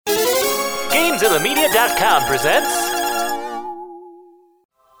GameZillaMedia.com presents...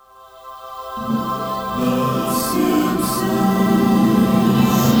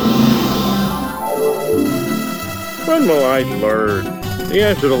 When will I learn? The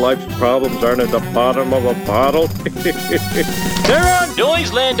answer to life's problems aren't at the bottom of a bottle. They're on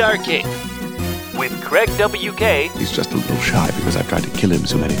Noiseland Arcade with Craig W.K. He's just a little shy because I've tried to kill him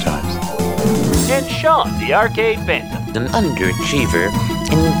so many times. and Sean the Arcade Phantom. An underachiever,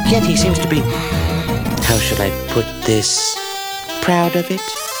 and yet he seems to be, how should I put this, proud of it?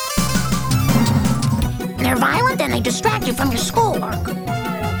 They're violent and they distract you from your schoolwork.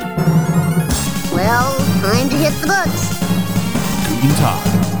 Well, time to hit the books. Guten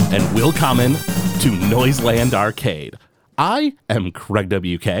Tag, and willkommen to Noiseland Arcade. I am Craig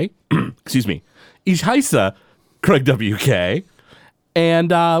W.K. Excuse me. Ich heiße Craig W.K.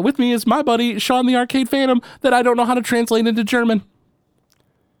 And with me is my buddy, Sean the Arcade Phantom, that I don't know how to translate into German.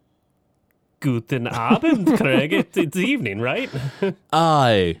 Guten Abend, Craig. It's evening, right?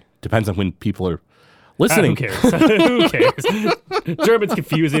 Depends on when people are listening. Who cares? Who cares? German's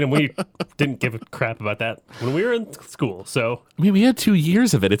confusing, and we didn't give a crap about that when we were in school, so... I mean, we had 2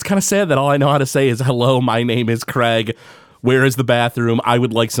 years of it. It's kind of sad that all I know how to say is, hello, my name is Craig. Where is the bathroom? I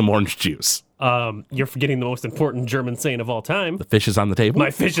would like some orange juice. You're forgetting the most important German saying of all time. The fish is on the table? My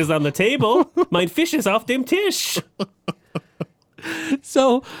fish is on the table. Mein Fisch ist auf dem Tisch.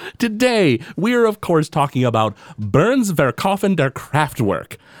 So today we're of course talking about Berns Verkaufen der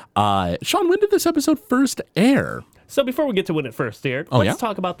Kraftwerk. Sean, when did this episode first air? So before we get to when it first aired, let's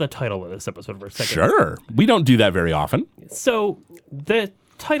talk about the title of this episode for a second. Sure. We don't do that very often. So the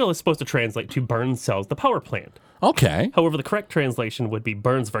title is supposed to translate to Berns sells the power plant. Okay. However, the correct translation would be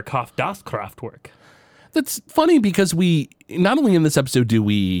Berns verkauft das Kraftwerk. That's funny because we, not only in this episode do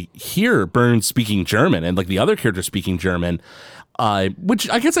we hear Berns speaking German and like the other characters speaking German, which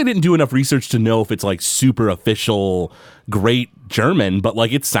I guess I didn't do enough research to know if it's like super official, great German, but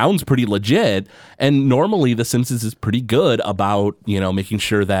like it sounds pretty legit. And normally The Simpsons is pretty good about, making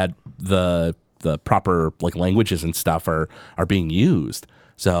sure that the proper like languages and stuff are being used.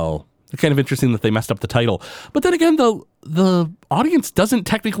 So it's kind of interesting that they messed up the title. But then again, the audience doesn't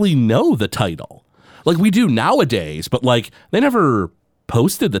technically know the title. Like we do nowadays, but like they never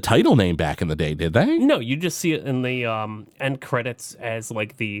posted the title name back in the day, did they? No, you just see it in the end credits as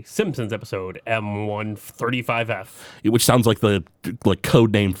like the Simpsons episode M135F, which sounds like the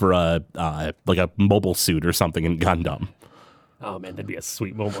code name for a mobile suit or something in Gundam. Oh man, that'd be a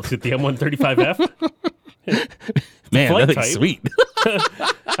sweet mobile suit, the M135F. Man, that thing's sweet.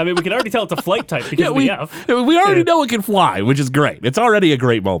 I mean, we can already tell it's a flight type because of the F. We already know it can fly, which is great. It's already a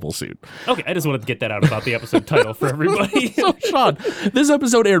great mobile suit. Okay, I just wanted to get that out about the episode title for everybody. So, Sean, this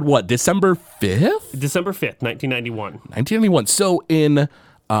episode aired what, December 5th? December 5th, 1991. 1991. So in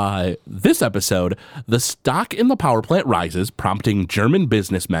this episode, the stock in the power plant rises, prompting German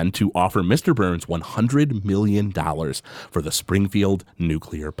businessmen to offer Mr. Berns $100 million for the Springfield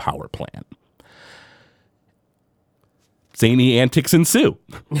nuclear power plant. Zany antics ensue.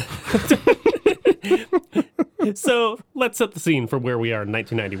 So let's set the scene for where we are in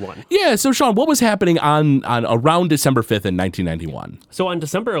 1991. Yeah, so Sean, what was happening on around December 5th in 1991? So on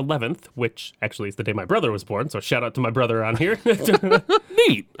December 11th, which actually is the day my brother was born, so shout out to my brother on here.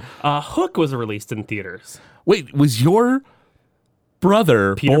 Neat. Hook was released in theaters. Wait, was your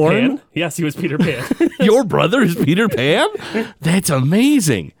brother Peter born? Pan? Yes, he was Peter Pan. Your brother is Peter Pan? That's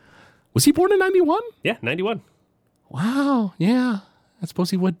amazing. Was he born in 91? Yeah, 91. Wow, yeah. I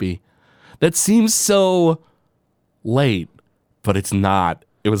suppose he would be. That seems so late, but it's not.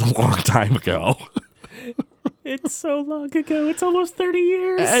 It was a long time ago. It's so long ago. It's almost 30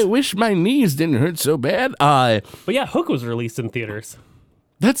 years. I wish my knees didn't hurt so bad. But yeah, Hook was released in theaters.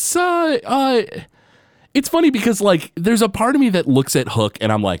 That's it's funny because like there's a part of me that looks at Hook and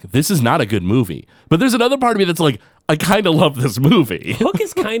I'm like, this is not a good movie. But there's another part of me that's like, I kind of love this movie. Hook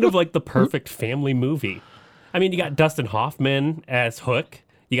is kind of like the perfect family movie. I mean, you got Dustin Hoffman as Hook.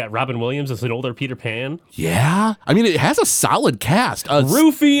 You got Robin Williams as an older Peter Pan. Yeah. I mean, it has a solid cast.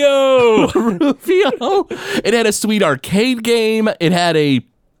 Rufio! Rufio! It had a sweet arcade game. It had a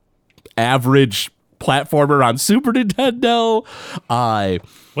average platformer on Super Nintendo.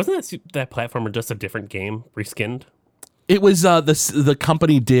 Wasn't that platformer just a different game, reskinned? It was, the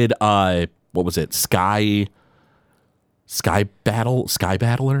company did, what was it? Sky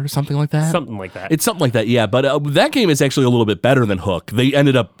Battler or something like that? Something like that. It's something like that, yeah. But that game is actually a little bit better than Hook. They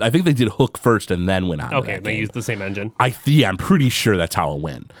ended up, I think they did Hook first and then went on. Okay, they used the same engine. I'm pretty sure that's how it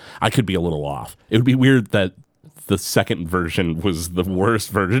went. I could be a little off. It would be weird that the second version was the worst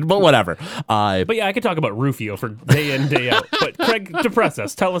version, but whatever. But yeah, I could talk about Rufio for day in, day out. But Craig, depress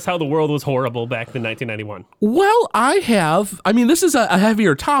us. Tell us how the world was horrible back in 1991. Well, this is a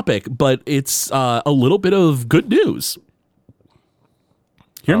heavier topic, but it's a little bit of good news.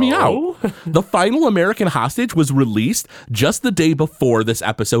 Hear me out. The final American hostage was released just the day before this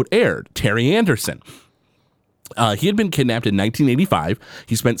episode aired, Terry Anderson. He had been kidnapped in 1985.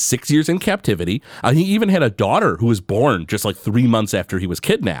 He spent 6 years in captivity. He even had a daughter who was born just like 3 months after he was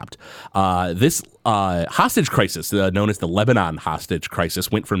kidnapped. This hostage crisis, known as the Lebanon hostage crisis,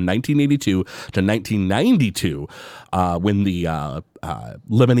 went from 1982 to 1992, when the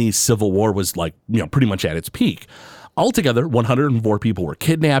Lebanese civil war was pretty much at its peak. Altogether, 104 people were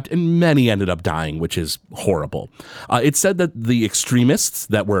kidnapped and many ended up dying, which is horrible. It's said that the extremists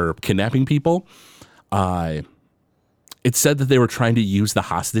that were kidnapping people, it's said that they were trying to use the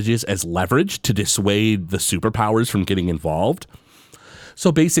hostages as leverage to dissuade the superpowers from getting involved.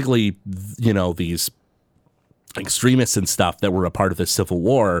 So basically, these extremists and stuff that were a part of the Civil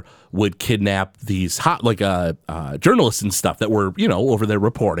War would kidnap these journalists and stuff that were, over there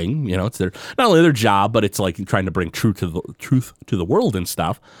reporting. It's not only their job, but it's like trying to bring truth to the world and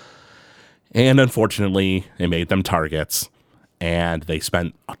stuff. And unfortunately, they made them targets. And they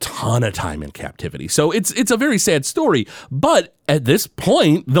spent a ton of time in captivity. So it's a very sad story. But at this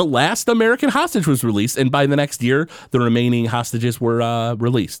point, the last American hostage was released. And by the next year, the remaining hostages were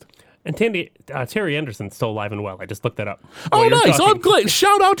released. And Terry Anderson's still alive and well. I just looked that up. Oh, nice. I'm glad.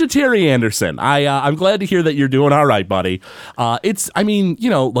 Shout out to Terry Anderson. I'm glad to hear that you're doing all right, buddy. One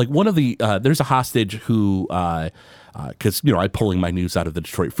of the, there's a hostage who, because, I'm pulling my news out of the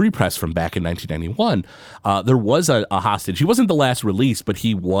Detroit Free Press from back in 1991. There was a hostage. He wasn't the last release, but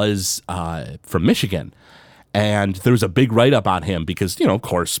he was from Michigan. And there was a big write-up on him because, of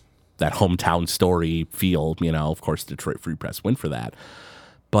course, that hometown story feel, of course, Detroit Free Press went for that.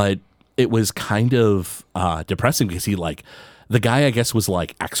 But it was kind of depressing because the guy, I guess, was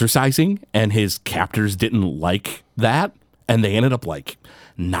exercising and his captors didn't like that. And they ended up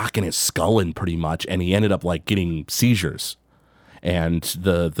knocking his skull in pretty much, and he ended up getting seizures. And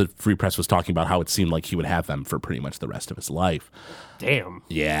the Free Press was talking about how it seemed like he would have them for pretty much the rest of his life. Damn.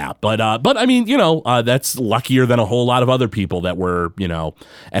 Yeah, but that's luckier than a whole lot of other people that were,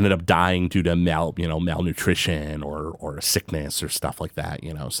 ended up dying due to malnutrition or sickness or stuff like that,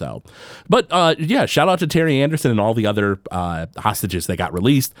 So, but shout out to Terry Anderson and all the other hostages that got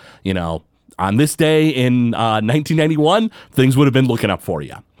released, On this day in 1991, things would have been looking up for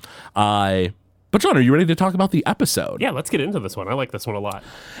you. But John, are you ready to talk about the episode? Yeah, let's get into this one. I like this one a lot.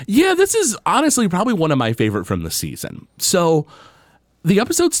 Yeah, this is honestly probably one of my favorite from the season. So the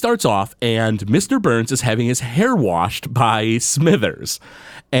episode starts off and Mr. Burns is having his hair washed by Smithers.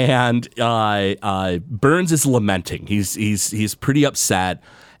 And Burns is lamenting. He's pretty upset.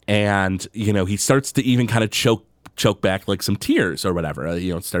 And, he starts to even kind of choke back some tears or whatever,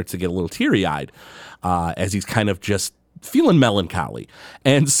 starts to get a little teary-eyed as he's kind of just feeling melancholy.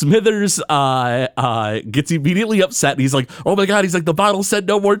 And Smithers gets immediately upset. And he's like, oh my God, the bottle said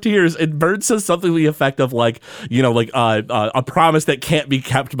no more tears. And Burns says something to the effect of a promise that can't be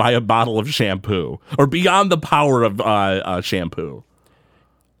kept by a bottle of shampoo or beyond the power of shampoo.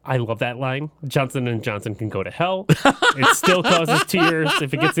 I love that line. Johnson & Johnson can go to hell. It still causes tears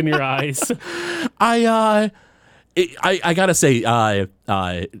if it gets in your eyes. I gotta say,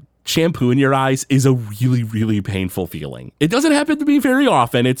 shampoo in your eyes is a really, really painful feeling. It doesn't happen to me very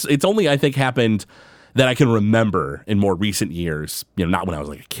often. It's only, I think, happened that I can remember in more recent years, not when I was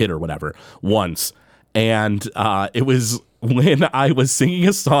a kid or whatever, once. And it was when I was singing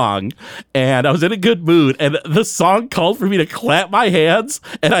a song and I was in a good mood and the song called for me to clap my hands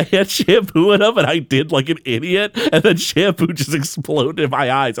and I had shampoo in them and I did like an idiot and then shampoo just exploded in my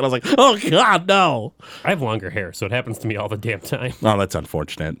eyes and I was like, oh God, no. I have longer hair, so it happens to me all the damn time. Oh, that's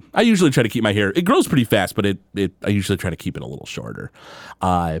unfortunate. I usually try to keep my hair, it grows pretty fast, but I usually try to keep it a little shorter.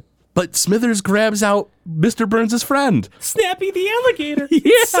 But Smithers grabs out Mr. Burns' friend. Snappy the alligator. Yeah.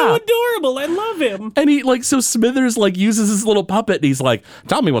 He's so adorable. I love him. And so Smithers uses his little puppet and he's like,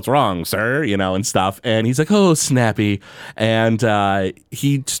 tell me what's wrong, sir, and stuff. And he's like, oh, Snappy. And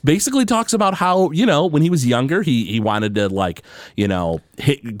he basically talks about how, when he was younger, he wanted to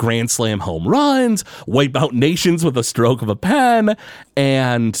hit Grand Slam home runs, wipe out nations with a stroke of a pen.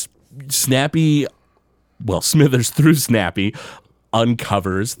 And Smithers through Snappy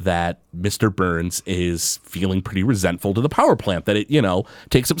uncovers that Mr. Burns is feeling pretty resentful to the power plant, that it,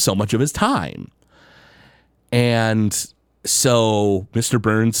 takes up so much of his time. And so Mr.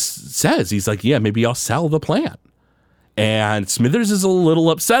 Burns says, he's like, yeah, maybe I'll sell the plant. And Smithers is a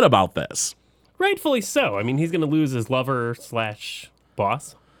little upset about this. Rightfully so. I mean, he's going to lose his lover /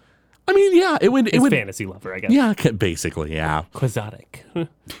 boss. I mean, yeah, it would. His fantasy lover, I guess. Yeah, basically, yeah. Quixotic.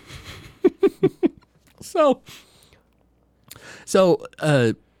 So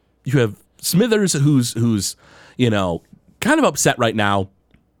you have Smithers, who's kind of upset right now,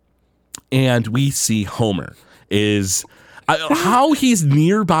 and we see Homer is. How he's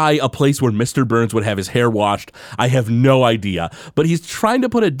nearby a place where Mr. Burns would have his hair washed, I have no idea. But he's trying to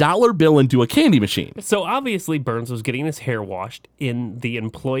put a $1 bill into a candy machine. So obviously Burns was getting his hair washed in the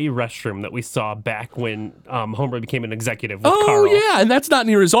employee restroom that we saw back when Homer became an executive with Carl. Oh, yeah, and that's not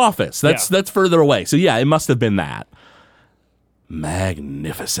near his office. That's further away. So, yeah, it must have been that.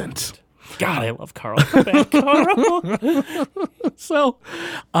 Magnificent. God, I love Carl. Back, Carl. So,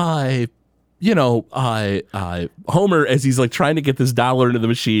 Homer, as he's like trying to get this $1 into the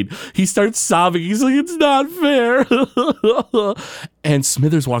machine, he starts sobbing. He's like, it's not fair. And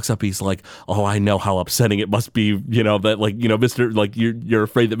Smithers walks up. He's like, oh, I know how upsetting it must be, that Mr. Like you're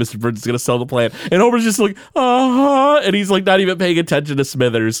afraid that Mr. Burns is going to sell the plant. And Homer's just like, and he's like not even paying attention to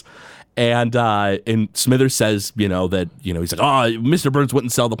Smithers. And Smithers says, he's like, oh, Mr. Burns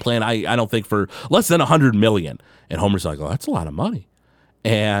wouldn't sell the plant. I don't think for less than $100 million. And Homer's like, oh, that's a lot of money.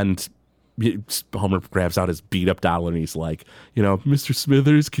 And Homer grabs out his beat up $1 and he's like, Mr.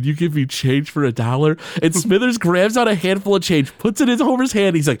 Smithers, can you give me change for $1? And Smithers grabs out a handful of change, puts it in Homer's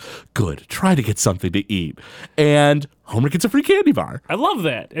hand. He's like, good, try to get something to eat. And Homer gets a free candy bar. I love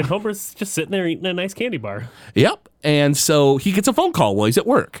that. And Homer's just sitting there eating a nice candy bar. Yep. And so he gets a phone call while he's at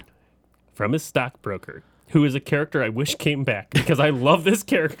work. From his stockbroker, who is a character I wish came back because I love this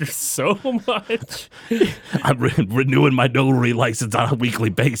character so much. I'm renewing my notary license on a weekly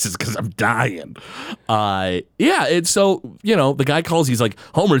basis because I'm dying. And so, the guy calls, he's like,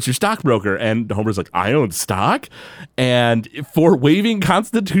 Homer, it's your stockbroker. And Homer's like, I own stock? And for waiving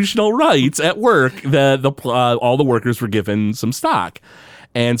constitutional rights at work, all the workers were given some stock.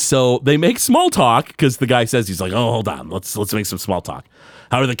 And so they make small talk because the guy says, he's like, oh, hold on, let's make some small talk.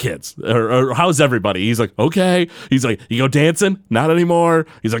 How are the kids? Or how's everybody? He's like, okay. He's like, you go dancing? Not anymore.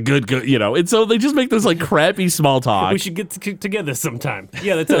 He's like, good. And so they just make this like crappy small talk. We should get together sometime.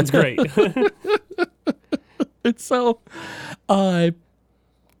 Yeah, that sounds great. And so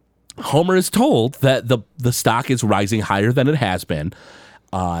Homer is told that the stock is rising higher than it has been.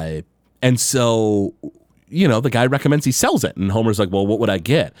 And so the guy recommends he sells it. And Homer's like, well, what would I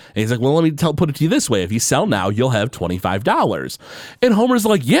get? And he's like, well, let me put it to you this way. If you sell now, you'll have $25. And Homer's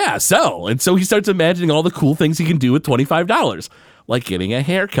like, yeah, sell. And so he starts imagining all the cool things he can do with $25, like getting a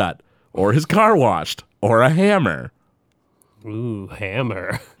haircut or his car washed or a hammer. Ooh,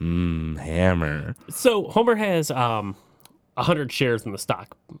 hammer. Hammer. So Homer has 100 shares in the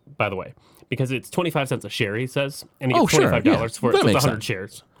stock, by the way, because it's 25 cents a share, he says. And he gets $25 for it. So it's 100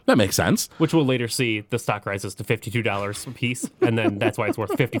 shares. That makes sense. Which we'll later see the stock rises to $52 a piece, and then that's why it's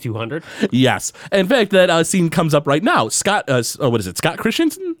worth $5,200. Yes. In fact, that scene comes up right now. Scott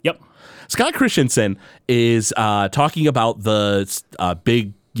Christensen? Yep. Scott Christensen is talking about the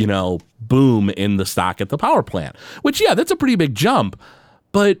big, boom in the stock at the power plant, which, yeah, that's a pretty big jump.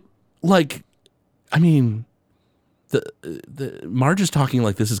 But, the Marge is talking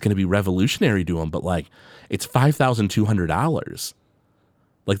like this is going to be revolutionary to him, but, it's $5,200.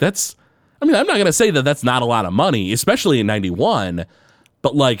 That's, I'm not going to say that that's not a lot of money, especially in 91,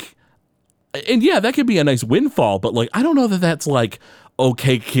 but and yeah, that could be a nice windfall, but I don't know that that's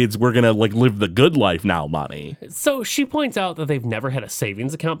okay, kids, we're going to live the good life now money. So she points out that they've never had a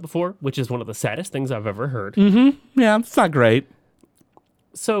savings account before, which is one of the saddest things I've ever heard. Mm-hmm. Yeah, it's not great.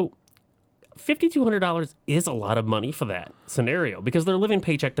 So $5,200 is a lot of money for that scenario because they're living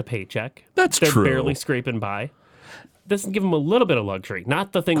paycheck to paycheck. They're true. They're barely scraping by. This will give him a little bit of luxury,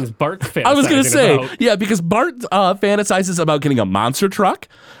 not the things Bart's fantasizing I was going to say, about. Yeah, because Bart fantasizes about getting a monster truck,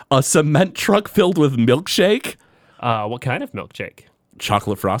 a cement truck filled with milkshake. What kind of milkshake?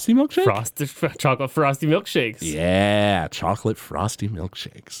 Chocolate frosty milkshake? Chocolate frosty milkshakes. Yeah, chocolate frosty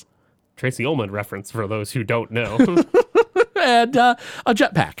milkshakes. Tracy Ullman reference for those who don't know. And a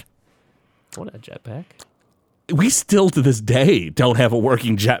jetpack. What a jetpack? We still, to this day, don't have a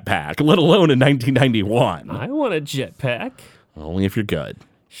working jetpack, let alone in 1991. I want a jetpack. Only if you're good.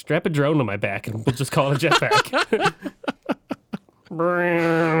 Strap a drone on my back and we'll just call it a jetpack.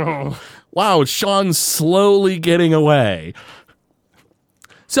 Wow, Sean's slowly getting away.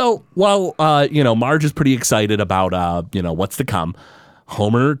 So, while, Marge is pretty excited about, what's to come,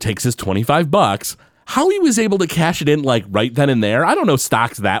 Homer takes his $25. How he was able to cash it in right then and there, I don't know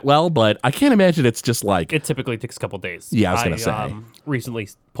stocks that well, but I can't imagine it's just It typically takes a couple days. Yeah, I was going to say. Recently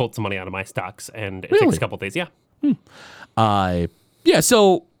pulled some money out of my stocks, and it Really? takes a couple days, yeah.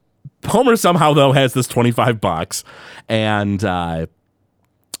 So Homer somehow, though, has this $25, and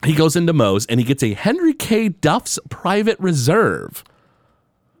he goes into Moe's, and he gets a Henry K. Duff's Private Reserve.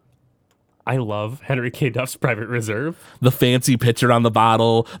 I love Henry K. Duff's Private Reserve. The fancy picture on the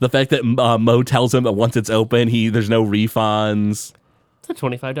bottle, the fact that Moe tells him that once it's open, there's no refunds. It's a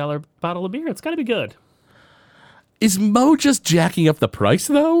 $25 bottle of beer. It's got to be good. Is Moe just jacking up the price,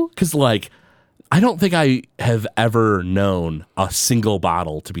 though? Because, like, I don't think I have ever known a single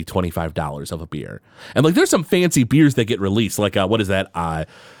bottle to be $25 of a beer. And, like, there's some fancy beers that get released. Like, what is that?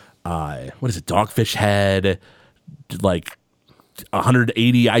 What is it? Dogfish Head, like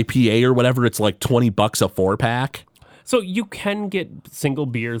 180 IPA or whatever. It's like $20 a 4-pack. So you can get single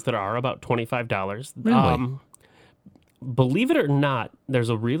beers that are about $25. Really? Believe it or not, there's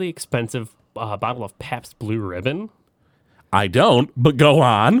a really expensive bottle of Pabst Blue Ribbon. I don't, but go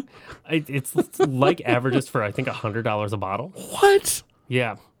on. It's like averages for, I think, $100 a bottle. What?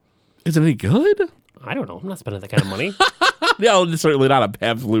 Yeah. Is it any good? I don't know. I'm not spending that kind of money. No, certainly not a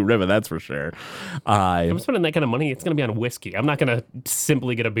Pabst Blue Ribbon, that's for sure. If I'm spending that kind of money, it's going to be on whiskey. I'm not going to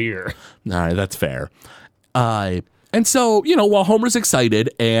simply get a beer. All right, that's fair. And so, while Homer's excited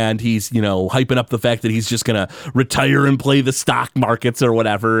and he's, hyping up the fact that he's just going to retire and play the stock markets or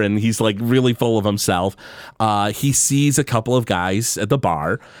whatever, and he's like really full of himself, he sees a couple of guys at the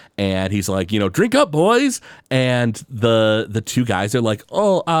bar and he's like, drink up, boys. And the two guys are like,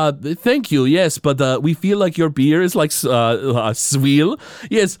 oh, thank you. Yes, but we feel like your beer is like swill.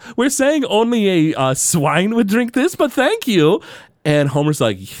 Yes, we're saying only a swine would drink this, but thank you. And Homer's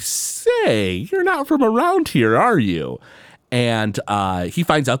like, say, you're not from around here, are you? And he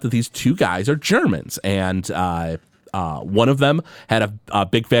finds out that these two guys are Germans. And one of them had a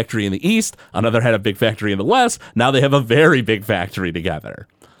big factory in the East. Another had a big factory in the West. Now they have a very big factory together.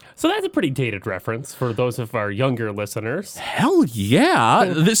 So that's a pretty dated reference for those of our younger listeners. Hell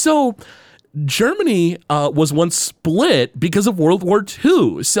yeah. So Germany was once split because of World War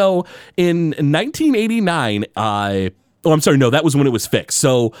II. So in 1989, oh, I'm sorry. No, that was when it was fixed.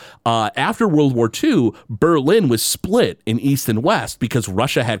 So after World War II, Berlin was split in East and West because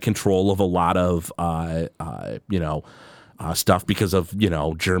Russia had control of a lot of, stuff because of,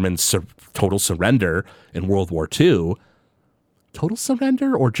 German total surrender in World War II. Total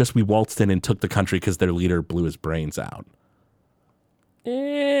surrender, or just we waltzed in and took the country because their leader blew his brains out?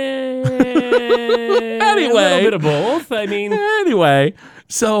 Anyway. A little bit of both. Anyway.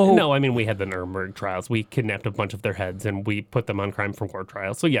 So no, we had the Nuremberg trials. We kidnapped a bunch of their heads and we put them on crime for war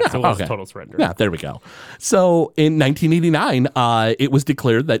trials. So yes, it was total surrender. Yeah, there we go. So in 1989, it was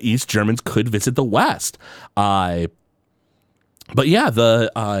declared that East Germans could visit the West. But yeah,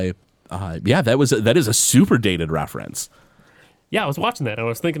 that is a super dated reference. Yeah, I was watching that and I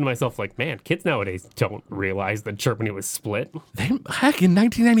was thinking to myself, like, man, kids nowadays don't realize that Germany was split. Heck, in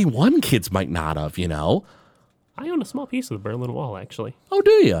 1991, kids might not have, I own a small piece of the Berlin Wall, actually. Oh,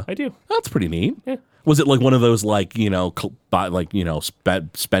 do you? I do. That's pretty neat. Yeah. Was it like one of those, like, spend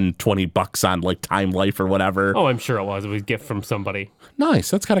 $20 on like Time Life or whatever? Oh, I'm sure it was. It was a gift from somebody. Nice.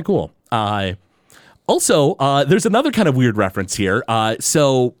 That's kind of cool. Also, there's another kind of weird reference here.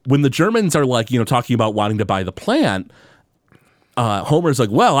 So when the Germans are like, talking about wanting to buy the plant, Homer's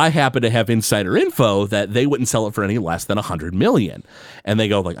like, well, I happen to have insider info that they wouldn't sell it for any less than $100 million. And they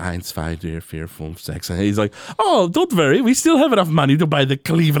go like, 1, 2, 3, 4, 5, 6. And he's like, oh, don't worry. We still have enough money to buy the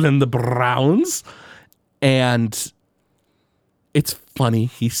Cleveland Browns. And it's funny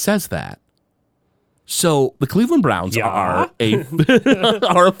he says that. So the Cleveland Browns are a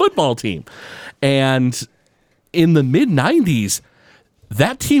football team. And in the mid-90s,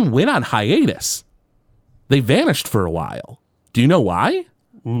 that team went on hiatus. They vanished for a while. Do you know why?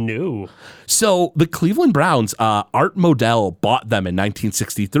 No. So the Cleveland Browns, Art Modell bought them in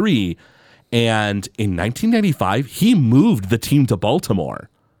 1963, and in 1995, he moved the team to Baltimore.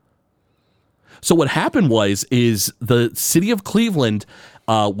 So what happened is the city of Cleveland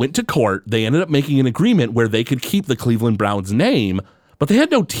went to court. They ended up making an agreement where they could keep the Cleveland Browns name, but they had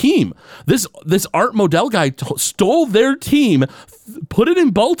no team. This Art Modell guy stole their team, put it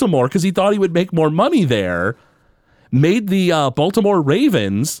in Baltimore because he thought he would make more money there, made the Baltimore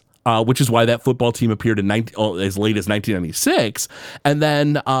Ravens, which is why that football team appeared in as late as 1996, and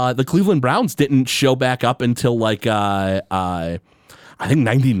then the Cleveland Browns didn't show back up until like I think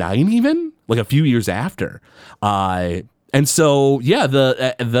 99 even, like a few years after. And so yeah,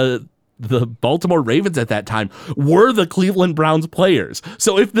 the Baltimore Ravens at that time were the Cleveland Browns players.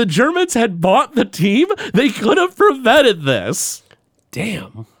 So if the Germans had bought the team, they could have prevented this.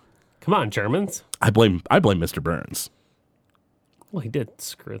 Damn. Come on, Germans. I blame Mr. Burns. Well, he did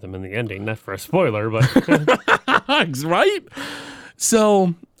screw them in the ending. Not for a spoiler, but right.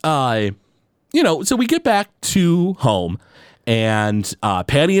 So so we get back to home. And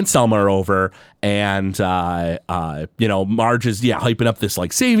Patty and Selma are over, and Marge is hyping up this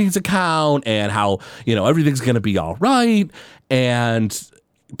like savings account and how everything's gonna be all right. And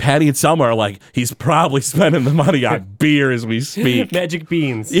Patty and Selma are like, he's probably spending the money on beer as we speak. Magic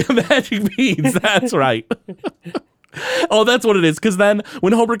beans. Yeah, magic beans. That's right. Oh, that's what it is. Because then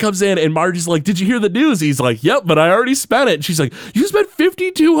when Homer comes in and Marge is like, did you hear the news? He's like, yep, but I already spent it. And she's like, you spent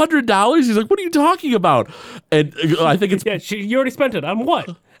 $5,200? He's like, what are you talking about? And I think it's... Yeah, you already spent it. On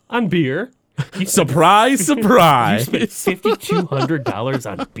what? On beer. Surprise, surprise. You spent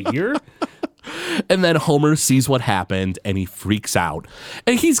 $5,200 on beer? And then Homer sees what happened and he freaks out.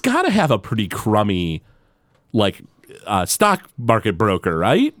 And he's got to have a pretty crummy, stock market broker,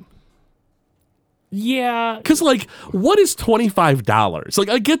 right? Yeah. Because, what is $25?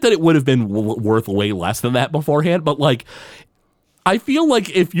 I get that it would have been worth way less than that beforehand, but, I feel like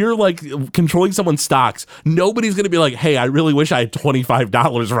if you're, controlling someone's stocks, nobody's going to be like, hey, I really wish I had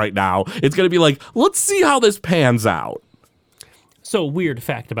 $25 right now. It's going to be like, let's see how this pans out. So, weird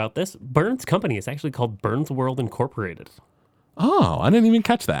fact about this, Burns' company is actually called Burns World Incorporated. Oh, I didn't even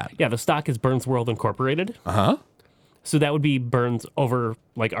catch that. Yeah, the stock is Burns World Incorporated. Uh-huh. So that would be Burns'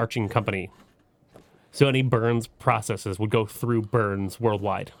 overarching company. So any Burns processes would go through Burns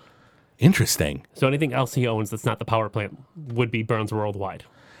worldwide. Interesting. So anything else he owns that's not the power plant would be Burns worldwide.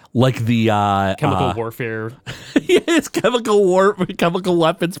 Like the chemical warfare. His chemical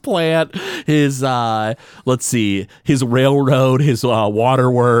weapons plant, his his railroad, his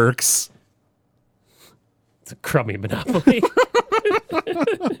waterworks. It's a crummy monopoly.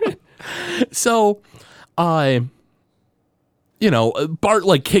 So, Bart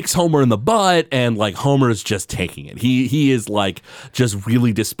kicks Homer in the butt, and Homer is just taking it. He is just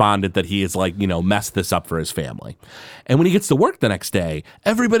really despondent that he is messed this up for his family. And when he gets to work the next day,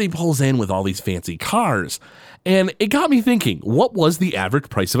 everybody pulls in with all these fancy cars. And it got me thinking, what was the average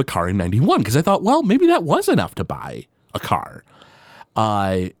price of a car in 91? Because I thought, well, maybe that was enough to buy a car.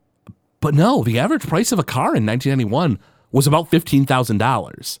 But no, the average price of a car in 1991 was about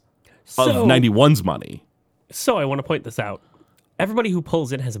 $15,000 of 91's money. So I want to point this out. Everybody who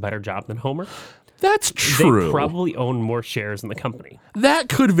pulls in has a better job than Homer. That's true. They probably own more shares in the company. That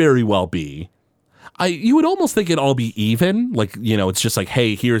could very well be. You would almost think it'd all be even. It's just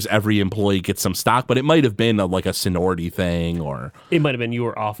hey, here's every employee gets some stock, but it might have been a seniority thing, or... It might have been you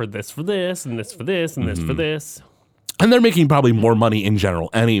were offered this for this, and this for this, and this for this. And they're making probably more money in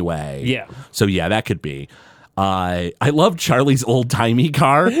general anyway. Yeah. So yeah, that could be. I love Charlie's old-timey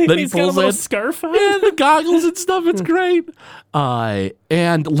car that he pulls in. He's got a little scarf on. Yeah, the goggles and stuff. It's great.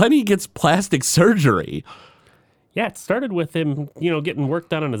 And Lenny gets plastic surgery. Yeah, it started with him, getting work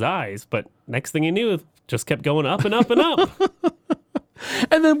done on his eyes, but next thing he knew, it just kept going up and up and up.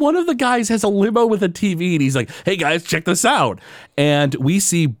 And then one of the guys has a limo with a TV, and he's like, hey, guys, check this out. And we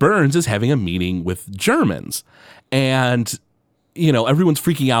see Burns is having a meeting with Germans. And... everyone's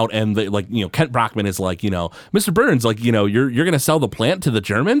freaking out, and Kent Brockman is like, Mr. Burns, you're going to sell the plant to the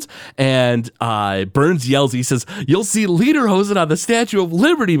Germans? And Burns yells, he says, you'll see lederhosen on the Statue of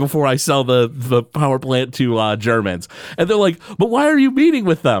Liberty before I sell the power plant to Germans. And they're like, but why are you meeting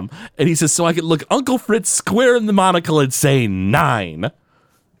with them? And he says, so I can look Uncle Fritz square in the monocle and say 9,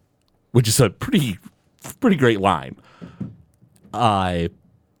 which is a pretty great line. And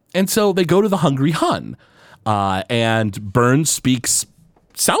so they go to the Hungry Hun. And Burns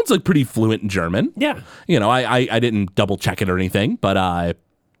sounds like pretty fluent in German. Yeah. I didn't double check it or anything, but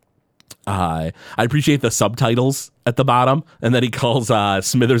I appreciate the subtitles at the bottom, and then he calls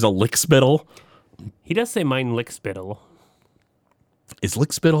Smithers a lickspittle. He does say mein lickspittle. Is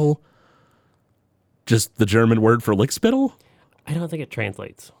lickspittle just the German word for lickspittle? I don't think it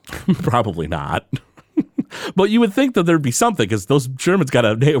translates. Probably not. But you would think that there'd be something, because those Germans got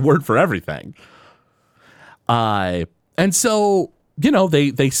a word for everything. And so,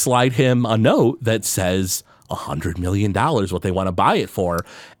 they slide him a note that says $100 million, what they want to buy it for.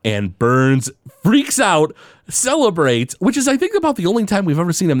 And Burns freaks out, celebrates, which is, I think, about the only time we've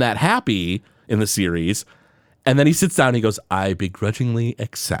ever seen him that happy in the series. And then he sits down and he goes, I begrudgingly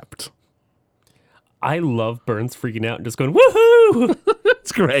accept. I love Burns freaking out and just going, woohoo!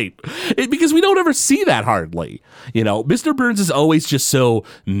 It's great. Because we don't ever see that hardly. Mr. Burns is always just so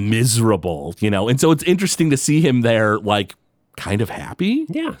miserable, and so it's interesting to see him there, kind of happy.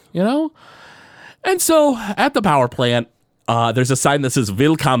 Yeah. And so at the power plant, there's a sign that says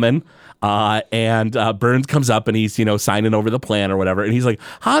Willkommen, and Burns comes up and he's, signing over the plan or whatever. And he's like,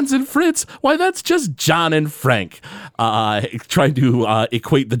 Hans and Fritz, why, that's just John and Frank, trying to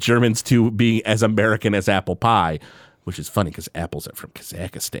equate the Germans to being as American as apple pie. which is funny because apples are from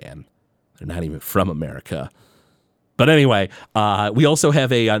Kazakhstan. They're not even from America. But anyway, we also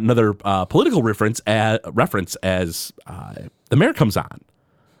have another political reference as the mayor comes on.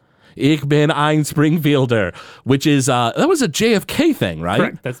 Ich bin ein Springfielder, which is, that was a JFK thing, right?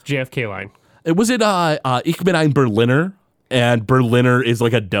 Correct. That's JFK line. Was it Ich bin ein Berliner? And Berliner is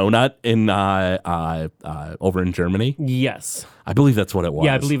like a donut in over in Germany? Yes. I believe that's what it was.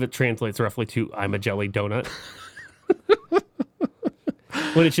 Yeah, I believe it translates roughly to I'm a jelly donut.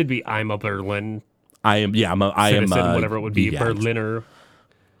 When it should be I'm a Berlin. I am whatever it would be, yeah. Berliner.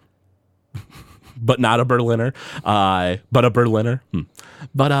 But not a Berliner. But a Berliner.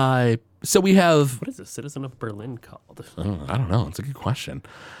 But so we have... What is a citizen of Berlin called? I don't know. It's a good question.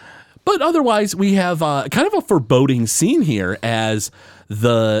 But otherwise, we have kind of a foreboding scene here as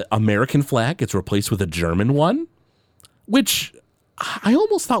the American flag gets replaced with a German one, which I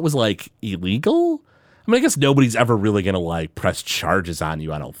almost thought was like illegal. I mean, I guess nobody's ever really going to like press charges on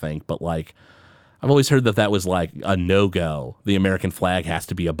you, I don't think. But like, I've always heard that was like a no-go. The American flag has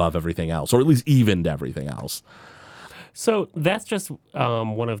to be above everything else, or at least even to everything else. So that's just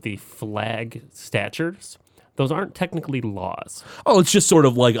one of the flag statutes. Those aren't technically laws. Oh, it's just sort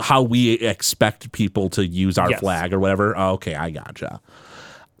of like how we expect people to use our Yes. flag or whatever. Oh, okay, I gotcha.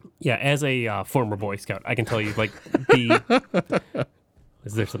 Yeah, as a former Boy Scout, I can tell you, like, the...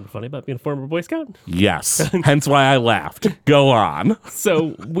 Is there something funny about being a former Boy Scout? Yes, hence why I laughed. Go on.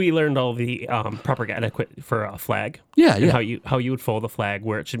 So we learned all the proper etiquette for a flag. Yeah, and yeah. how you would fold the flag,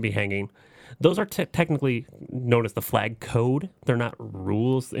 where it should be hanging. Those are technically known as the flag code. They're not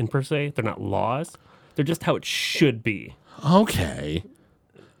rules in per se. They're not laws. They're just how it should be. Okay.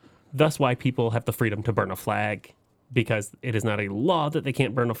 Thus why people have the freedom to burn a flag, because it is not a law that they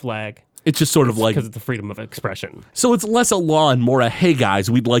can't burn a flag. It's just sort of like... Because it's the freedom of expression. So it's less a law and more a, hey, guys,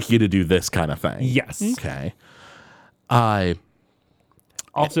 we'd like you to do this kind of thing. Yes. Okay. Also,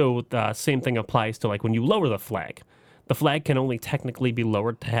 the same thing applies to like when you lower the flag. The flag can only technically be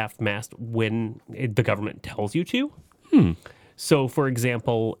lowered to half-mast when the government tells you to. So, for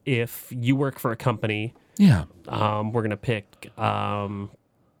example, if you work for a company, Yeah. we're going to pick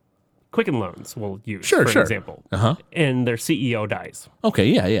Quicken Loans, we'll use Sure, for sure. an example. Uh-huh. And their CEO dies. Okay,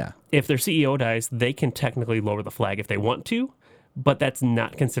 yeah, yeah. If their CEO dies, they can technically lower the flag if they want to, but that's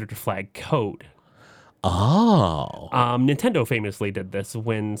not considered a flag code. Oh. Nintendo famously did this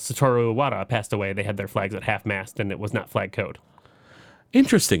when Satoru Iwata passed away. They had their flags at half-mast, and it was not flag code.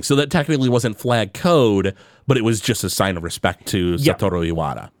 Interesting. So that technically wasn't flag code, but it was just a sign of respect to Yep. Satoru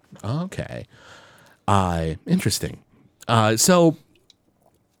Iwata. Okay. Interesting. So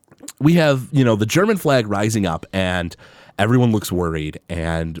we have, the German flag rising up, and everyone looks worried,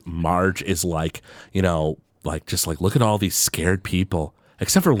 and Marge is like, look at all these scared people.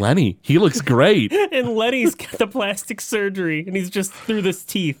 Except for Lenny. He looks great. And Lenny's got the plastic surgery, and he's just through his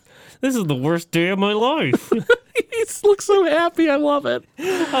teeth. This is the worst day of my life. He looks so happy. I love it.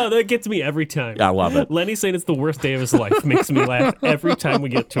 Oh, that gets me every time. I love it. Lenny saying it's the worst day of his life makes me laugh every time we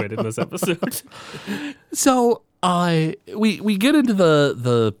get to it in this episode. So we get into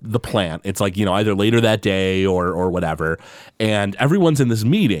the plant. It's like, either later that day or whatever. And everyone's in this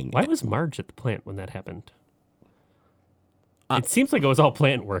meeting. Why was Marge at the plant when that happened? It seems like it was all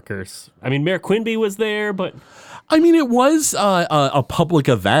plant workers. I mean, Mayor Quimby was there, but... I mean, it was a public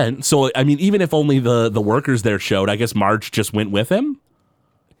event. So, I mean, even if only the workers there showed, I guess Marge just went with him.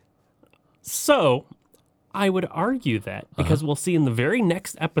 So, I would argue that, because we'll see in the very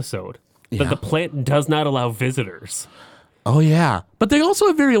next episode that the plant does not allow visitors. Oh, yeah. But they also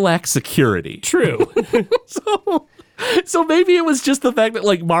have very lax security. True. So maybe it was just the fact that,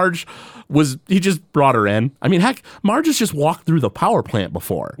 like, he just brought her in. I mean, heck, Marge has just walked through the power plant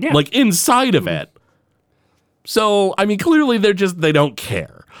before. Yeah. Like, inside of it. So, I mean, clearly they don't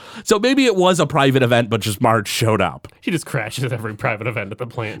care. So maybe it was a private event, but just Marge showed up. She just crashes at every private event at the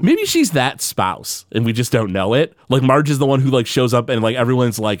plant. Maybe she's that spouse, and we just don't know it. Like, Marge is the one who, like, shows up, and, like,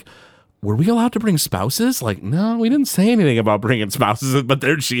 everyone's like, were we allowed to bring spouses? Like, no, we didn't say anything about bringing spouses, but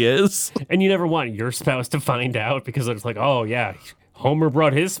there she is. And you never want your spouse to find out, because it's like, oh, yeah, Homer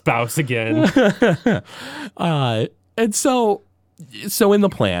brought his spouse again. And so in the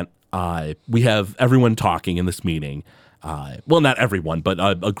plant, we have everyone talking in this meeting. Well, not everyone, but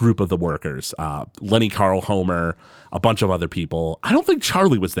a group of the workers. Lenny, Carl, Homer, a bunch of other people. I don't think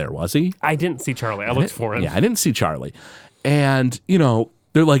Charlie was there, was he? I didn't see Charlie. I looked for him. Yeah, I didn't see Charlie. And,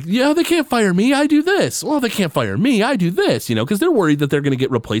 they're like, yeah, they can't fire me. I do this. Well, they can't fire me. I do this, because they're worried that they're going to get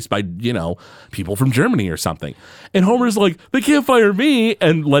replaced by, people from Germany or something. And Homer's like, they can't fire me.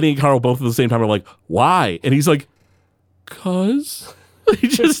 And Lenny and Carl both at the same time are like, why? And he's like, 'cause he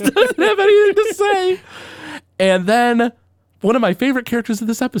just doesn't have anything to say. And then one of my favorite characters of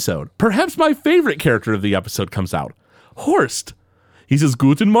this episode, perhaps my favorite character of the episode, comes out. Horst. He says,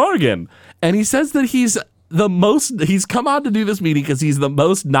 Guten Morgen. And he says that he's come on to do this meeting because he's the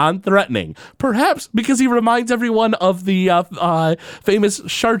most non-threatening. Perhaps because he reminds everyone of the famous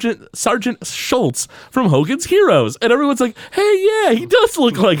Sergeant Schultz from Hogan's Heroes. And everyone's like, hey, yeah, he does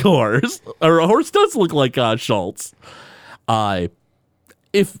look like Horst. Or Horst does look like Schultz.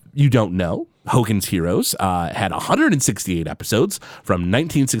 If you don't know, Hogan's Heroes had 168 episodes from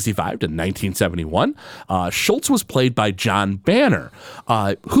 1965 to 1971. Schultz was played by John Banner,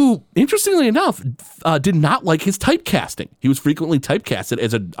 who, interestingly enough, did not like his typecasting. He was frequently typecasted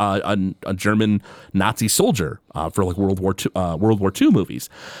as a German Nazi soldier for like World War II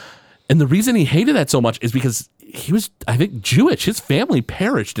movies. And the reason he hated that so much is because he was, I think, Jewish. His family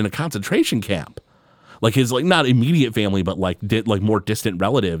perished in a concentration camp. Like his not immediate family, but more distant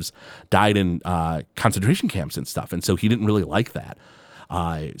relatives died in concentration camps and stuff, and so he didn't really like that.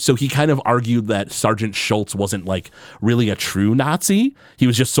 So he kind of argued that Sergeant Schultz wasn't like really a true Nazi. He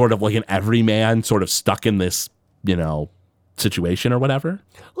was just sort of like an everyman, sort of stuck in this situation or whatever.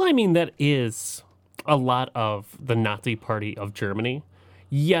 Well, I mean, that is a lot of the Nazi Party of Germany.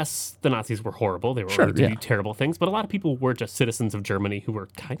 Yes, the Nazis were horrible. They were going to do terrible things, but a lot of people were just citizens of Germany who were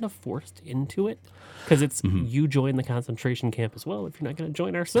kind of forced into it because it's you join the concentration camp as well if you're not going to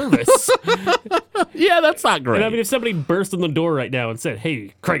join our service. Yeah, that's not great. And I mean, if somebody burst in the door right now and said,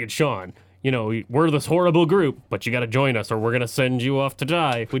 hey, Craig and Sean, we're this horrible group, but you got to join us or we're going to send you off to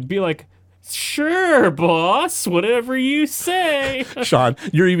die, we'd be like, sure, boss, whatever you say. Sean,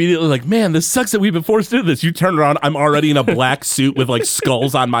 you're immediately like, man, this sucks that we've been forced into this. You turn around, I'm already in a black suit with like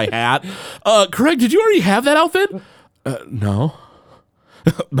skulls on my hat. Craig, did you already have that outfit? No.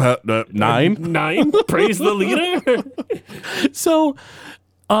 9? 9? Praise the leader? So,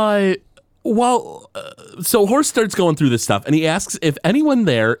 so Horst starts going through this stuff and he asks if anyone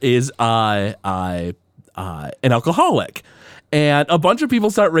there is an alcoholic. And a bunch of people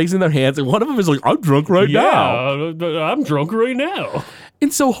start raising their hands, and one of them is like, I'm drunk right now. Yeah, I'm drunk right now.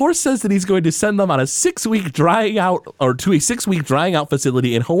 And so Horst says that he's going to send them on a 6-week drying out, or to a 6-week drying out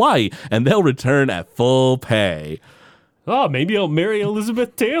facility in Hawaii, and they'll return at full pay. Oh, maybe I'll marry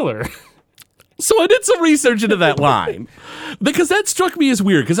Elizabeth Taylor. So I did some research into that line, because that struck me as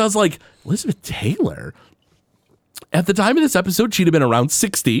weird, because I was like, Elizabeth Taylor? At the time of this episode, she'd have been around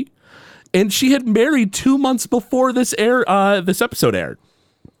 60. And she had married 2 months before this episode aired.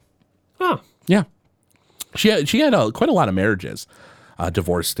 Huh. Yeah. She had quite a lot of marriages,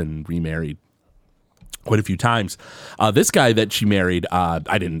 divorced and remarried quite a few times. This guy that she married,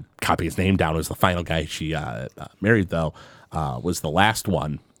 I didn't copy his name down. It was the final guy she married, though, was the last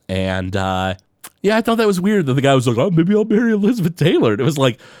one. And I thought that was weird that the guy was like, oh, maybe I'll marry Elizabeth Taylor. And it was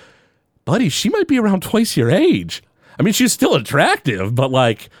like, buddy, she might be around twice your age. I mean, she's still attractive, but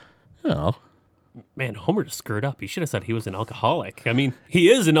like... Oh. Man, Homer just screwed up. He should have said he was an alcoholic. I mean,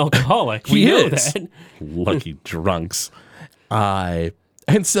 he is an alcoholic. He know is. That. Lucky drunks. And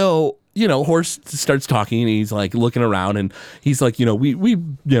so, Horst starts talking and he's like looking around and he's like, we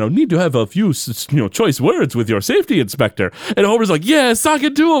need to have a few, choice words with your safety inspector. And Homer's like, yeah, sock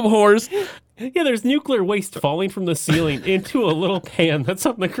it to him, Horst. Yeah, there's nuclear waste falling from the ceiling into a little pan that's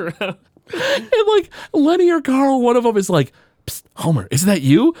on the ground. And like Lenny or Carl, one of them is like, Psst, Homer, is that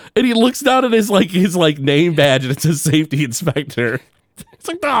you? And he looks down at his name badge and it says safety inspector. It's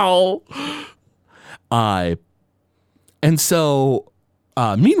like, no. And so,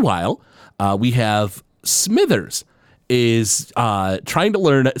 meanwhile, we have Smithers is trying to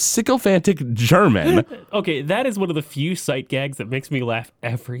learn sycophantic German. Okay, that is one of the few sight gags that makes me laugh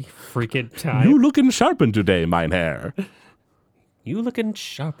every freaking time. You looking sharpened today, mein Herr. You looking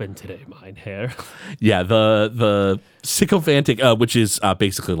sharpened today, mein Herr. Yeah, the sycophantic, which is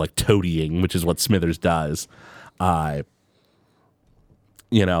basically like toadying, which is what Smithers does. He's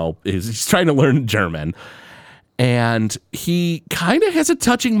trying to learn German. And he kind of has a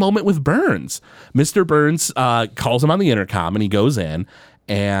touching moment with Burns. Mr. Burns calls him on the intercom and he goes in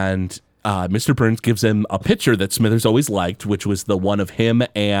and Mr. Burns gives him a picture that Smithers always liked, which was the one of him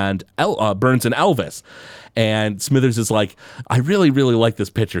and Burns and Elvis. And Smithers is like, I really, really like this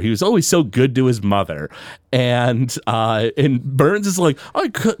picture. He was always so good to his mother. And Burns is like, I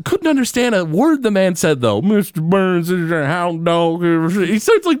couldn't understand a word the man said, though. Mr. Burns is your hound dog. He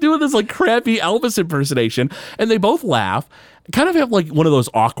starts like doing this like crappy Elvis impersonation. And they both laugh. Kind of have like one of those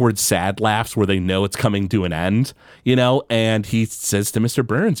awkward, sad laughs where they know it's coming to an end, and he says to Mr.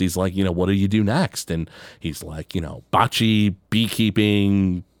 Burns, he's like, what do you do next? And he's like, bocce,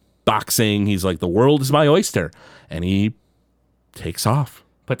 beekeeping, boxing. He's like, the world is my oyster. And he takes off.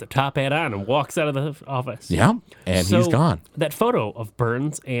 puts the top hat on and walks out of the office. Yeah, and he's So, gone. That photo of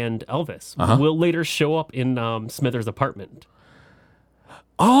Burns and Elvis will later show up in Smithers' apartment.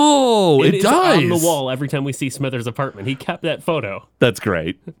 Oh, it is does. on the wall every time we see Smithers' apartment. He kept that photo. That's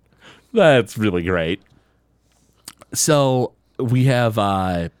great. That's really great. So we have,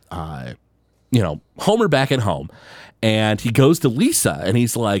 Homer back at home. And he goes to Lisa and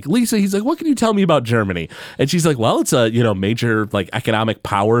he's like, what can you tell me about Germany? And she's like, well, it's a, major like economic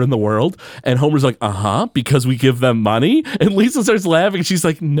power in the world. And Homer's like, because we give them money. And Lisa starts laughing. She's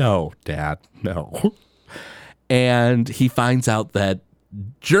like, no, Dad, no. And he finds out that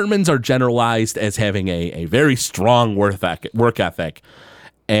Germans are generalized as having a very strong work ethic.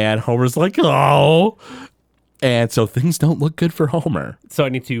 And Homer's like, oh. And so things don't look good for Homer. So I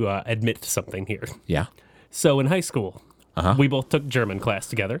need to admit to something here. Yeah. So in high school, we both took German class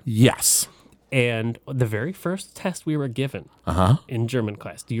together. Yes. And the very first test we were given in German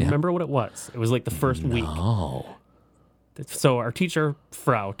class, do you remember what it was? It was like the first week. Oh. So our teacher,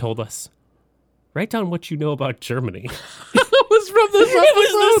 Frau, told us, write down what you know about Germany. It was from this episode. It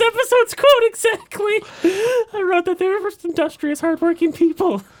was this episode's quote, exactly. I wrote that they were just industrious, hardworking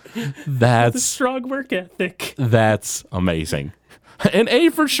people. That's a strong work ethic. That's amazing. An A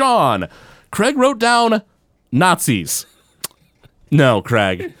for Sean. Craig wrote down Nazis. No,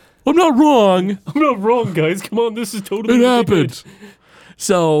 Craig. I'm not wrong. I'm not wrong, guys. Come on, this is totally It what they did. happened.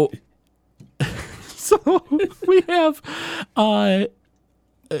 So we have Homer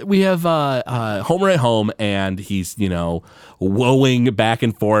at home, and he's woeing back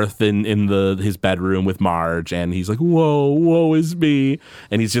and forth in his bedroom with Marge, and he's like, woe is me,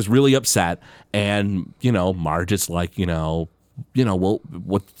 and he's just really upset. And Marge is like,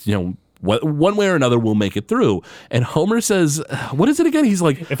 one way or another we'll make it through. And Homer says, what is it again? He's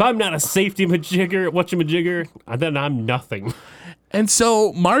like, if I'm not a safety whatchamajigger, then I'm nothing. and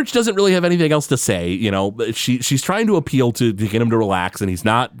so Marge doesn't really have anything else to say. She's trying to appeal to get him to relax, and he's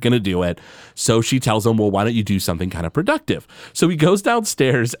not going to do it. So she tells him, well, why don't you do something kind of productive? So he goes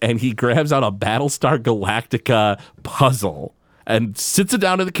downstairs and he grabs out a Battlestar Galactica puzzle and sits it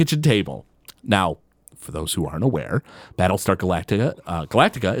down at the kitchen table. Now, for those who aren't aware, Battlestar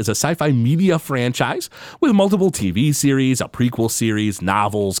Galactica is a sci-fi media franchise with multiple TV series, a prequel series,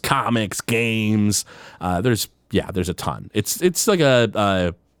 novels, comics, games. There's a ton. It's like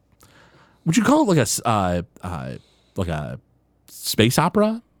a would you call it like a space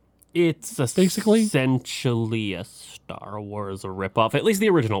opera? It's Basically? essentially a Star Wars ripoff. At least the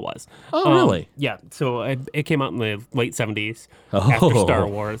original was. Oh, really? Yeah. So it came out in the late 70s after Star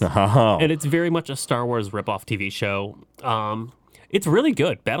Wars. And it's very much a Star Wars ripoff TV show. It's really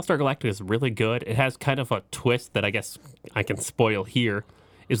good. Battlestar Galactica is really good. It has kind of a twist that I guess I can spoil here,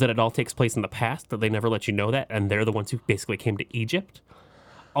 is that it all takes place in the past, that they never let you know that, and they're the ones who basically came to Egypt.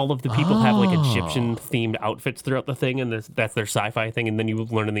 All of the people have like Egyptian-themed outfits throughout the thing, and that's their sci-fi thing. And then you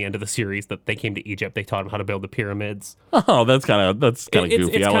learn in the end of the series that they came to Egypt. They taught them how to build the pyramids. Oh, that's kind of goofy. It's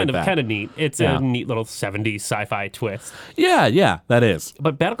I kind like that. of neat. It's a neat little 70s sci-fi twist. Yeah, that is.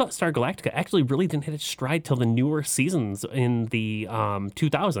 But Battlestar Galactica actually really didn't hit its stride till the newer seasons in the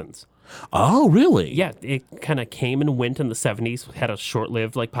 2000s. Oh, really? Yeah, it kind of came and went in the 70s, had a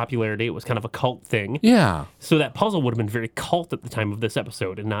short-lived popularity. It was kind of a cult thing. Yeah. So that puzzle would have been very cult at the time of this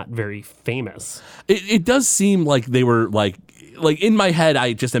episode and not very famous. It does seem like they were like in my head,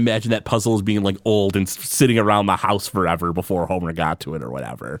 I just imagine that puzzle as being like old and sitting around the house forever before Homer got to it or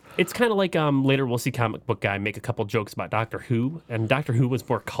whatever. It's kind of like later we'll see Comic Book Guy make a couple jokes about Doctor Who, and Doctor Who was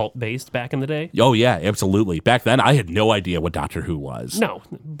more cult-based back in the day. Oh, yeah, absolutely. Back then, I had no idea what Doctor Who was. No,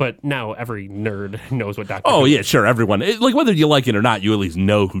 but now every nerd knows what Doctor Who Oh, is. yeah, sure, everyone. Whether you like it or not, you at least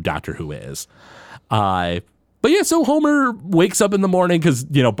know who Doctor Who is. But yeah, so Homer wakes up in the morning because,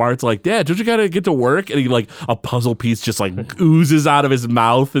 Bart's like, Dad, don't you gotta get to work? And he a puzzle piece just oozes out of his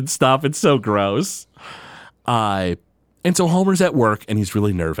mouth and stuff. It's so gross. And so Homer's at work and he's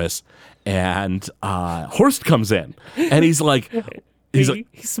really nervous. And Horst comes in and he's like, He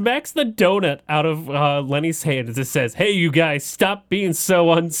smacks the donut out of Lenny's hand and just says, hey, you guys, stop being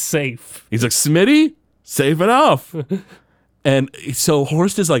so unsafe. he's like, Smitty, safe enough. And so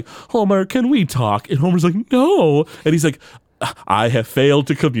Horst is like, Homer, can we talk? And Homer's like, no. And he's like, I have failed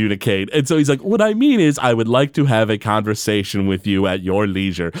to communicate. And so he's like, what I mean is I would like to have a conversation with you at your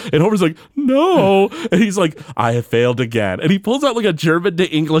leisure. And Homer's like, no. And he's like, I have failed again. And he pulls out a German to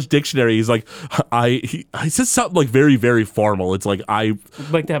English dictionary. He's like, he says something very, very formal. It's like, I'd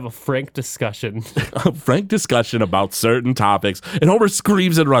like to have a frank discussion. a frank discussion about certain topics. And Homer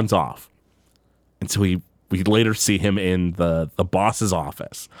screams and runs off. And so we later see him in the boss's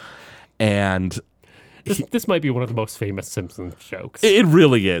office. And This might be one of the most famous Simpsons jokes. It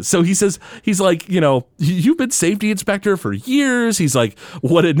really is. So he says, he's like, you've been safety inspector for years. He's like,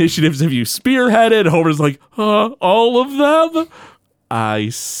 what initiatives have you spearheaded? Homer's like, all of them? I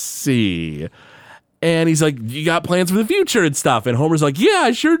see. And he's like, you got plans for the future and stuff. And Homer's like, yeah,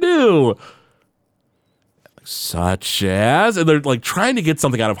 I sure do. Such as, and they're like trying to get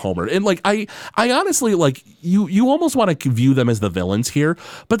something out of Homer. And like, I honestly, like, you almost want to view them as the villains here,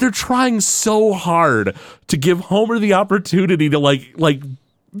 but they're trying so hard to give Homer the opportunity to like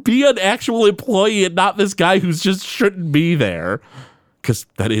be an actual employee and not this guy who's just shouldn't be there. Because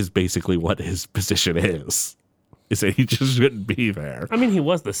that is basically what his position is that he just shouldn't be there. I mean, he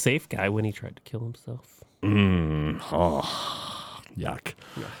was the safe guy when he tried to kill himself. Yuck.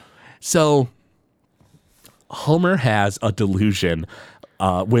 Yeah. So Homer has a delusion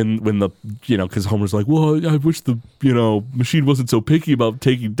when the, because Homer's like, well, I wish the, machine wasn't so picky about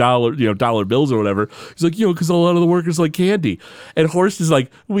taking dollar bills or whatever. He's like, because a lot of the workers like candy. And Horst is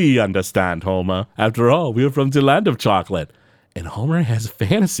like, we understand, Homer. After all, we are from the land of chocolate. And Homer has a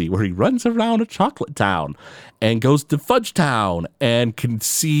fantasy where he runs around a chocolate town and goes to Fudge Town and can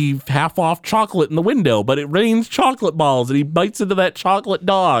see half-off chocolate in the window, but it rains chocolate balls and he bites into that chocolate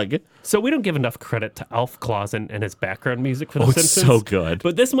dog. So we don't give enough credit to Alf Clausen and his background music for The Simpsons. It's so good.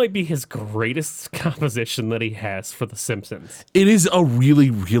 But this might be his greatest composition that he has for The Simpsons. It is a really,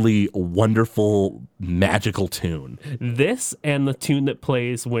 really wonderful, magical tune. This and the tune that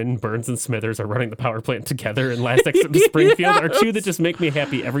plays when Burns and Smithers are running the power plant together in Last Exit to Springfield are two that just make me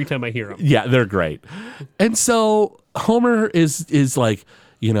happy every time I hear them. Yeah, they're great. And so Homer is like,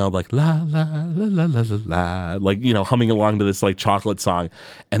 like la la la la la la la, like, humming along to this like chocolate song,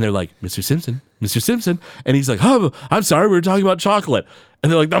 and they're like, Mr. Simpson, and he's like, oh, I'm sorry, we were talking about chocolate,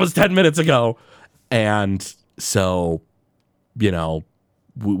 and they're like, that was 10 minutes ago, and so,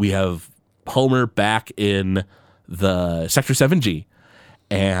 we have Homer back in the Sector 7G,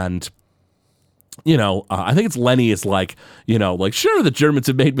 and I think it's Lenny is like, like, sure, the Germans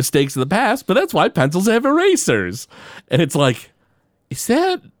have made mistakes in the past, but that's why pencils have erasers, and it's like, is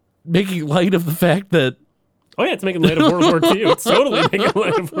that making light of the fact that... Oh, yeah, it's making light of World War II. It's totally making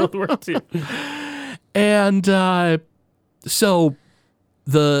light of World War II. And so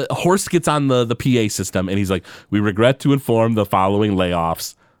the Horst gets on the PA system, and he's like, we regret to inform the following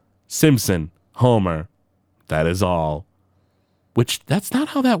layoffs. Simpson, Homer, that is all. Which, that's not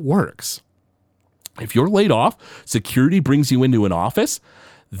how that works. If you're laid off, security brings you into an office...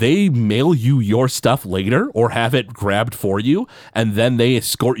 They mail you your stuff later or have it grabbed for you, and then they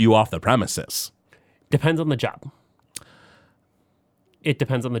escort you off the premises. Depends on the job. It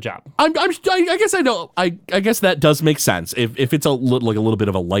depends on the job. I guess I know. I guess that does make sense. If it's a little bit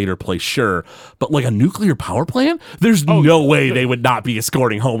of a lighter place, sure. But like a nuclear power plant, there's no way they would not be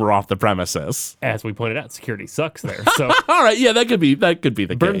escorting Homer off the premises. As we pointed out, security sucks there. So all right, yeah, that could be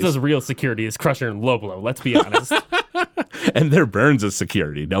the Burns' case. real security is Crusher and Loblo. Let's be honest. And they're Burns'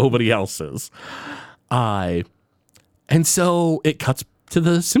 security, nobody else's. And so it cuts to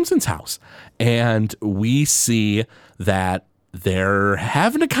the Simpsons house, and we see that they're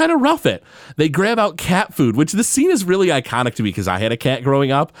having to kind of rough it. They grab out cat food, which this scene is really iconic to me because I had a cat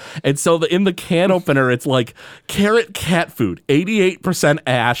growing up. And so in the can opener, it's like carrot cat food, 88%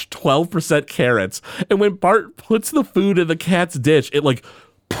 ash, 12% carrots. And when Bart puts the food in the cat's dish, it like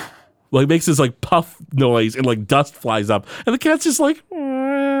makes this like puff noise and like dust flies up. And the cat's just like,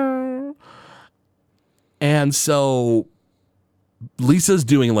 and so Lisa's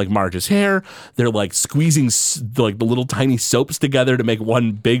doing like Marge's hair. They're like squeezing like the little tiny soaps together to make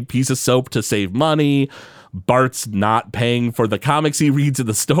one big piece of soap to save money. Bart's not paying for the comics he reads in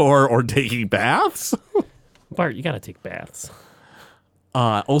the store or taking baths. Bart, you got to take baths.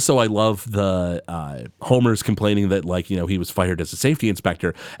 Also, I love the Homer's complaining that he was fired as a safety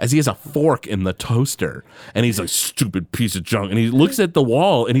inspector as he has a fork in the toaster. And he's like, stupid piece of junk. And he looks at the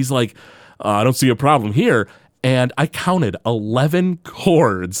wall and he's like, I don't see a problem here. And I counted 11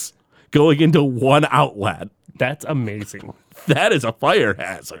 cords going into one outlet. That's amazing. That is a fire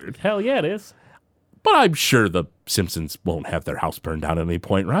hazard. Hell yeah, it is. But I'm sure the Simpsons won't have their house burned down at any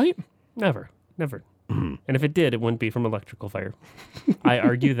point, right? Never. Mm-hmm. And if it did, it wouldn't be from electrical fire. I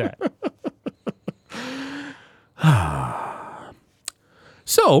argue that.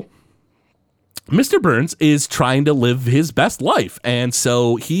 So, Mr. Burns is trying to live his best life. And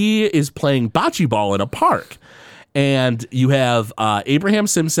so he is playing bocce ball in a park. And you have Abraham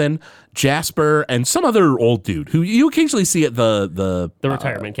Simpson, Jasper, and some other old dude who you occasionally see at the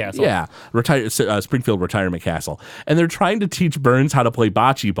retirement castle. Yeah, Springfield Retirement Castle. And they're trying to teach Burns how to play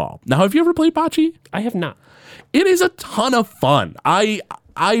bocce ball. Now, have you ever played bocce? I have not. It is a ton of fun.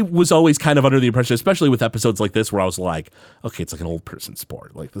 I was always kind of under the impression, especially with episodes like this, where I was like, okay, it's like an old person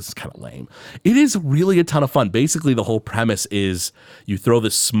sport. Like, this is kind of lame. It is really a ton of fun. Basically, the whole premise is you throw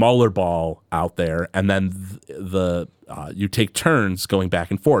this smaller ball out there, and then you take turns going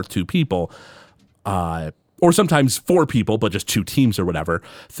back and forth, 2 people, or sometimes 4 people, but just 2 teams or whatever,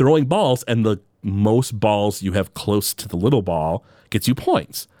 throwing balls, and the most balls you have close to the little ball gets you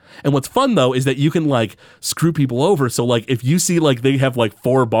points. And what's fun, though, is that you can, like, screw people over. So, like, if you see, like, they have, like,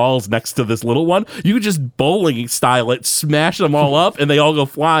 4 balls next to this little one, you can just bowling style it, smash them all up, and they all go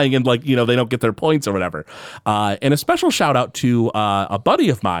flying, and, like, you know, they don't get their points or whatever. And a special shout out to a buddy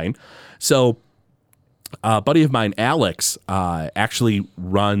of mine. So, a buddy of mine, Alex, actually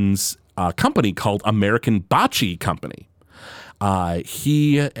runs a company called American Bocce Company. If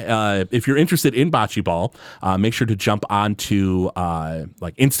you're interested in bocce ball, make sure to jump onto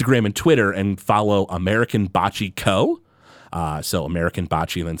like Instagram and Twitter and follow American Bocce Co. So American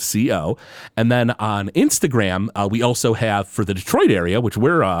Bocce and then CO. And then on Instagram, we also have, for the Detroit area, which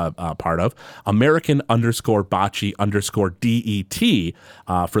we're part of, American_Bocce_DET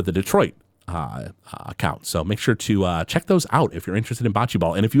for the Detroit account. So make sure to check those out if you're interested in bocce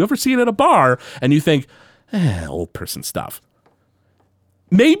ball. And if you ever see it at a bar and you think, old person stuff.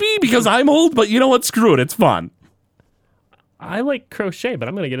 Maybe because I'm old, but you know what? Screw it. It's fun. I like crochet, but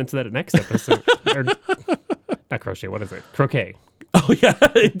I'm going to get into that next episode. Or, not crochet. What is it? Croquet. Oh, yeah.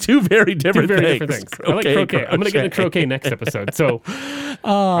 2 very different things. I like croquet. I'm going to get into croquet next episode. So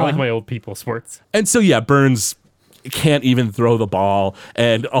I like my old people sports. And so, yeah, Burns can't even throw the ball,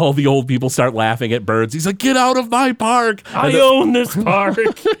 and all the old people start laughing at Burns. He's like, get out of my park. I own this park.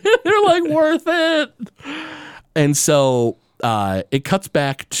 They're like, worth it. And so it cuts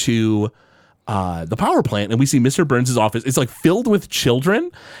back to the power plant, and we see Mr. Burns' office. It's like filled with children,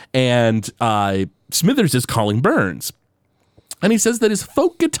 and Smithers is calling Burns. And he says that his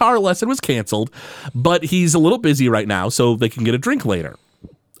folk guitar lesson was canceled, but he's a little busy right now, so they can get a drink later.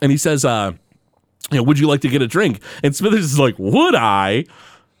 And he says, would you like to get a drink? And Smithers is like, would I?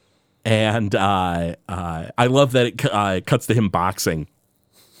 And I love that it cuts to him boxing.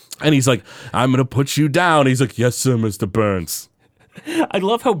 And he's like, I'm going to put you down. He's like, yes, sir, Mr. Burns. I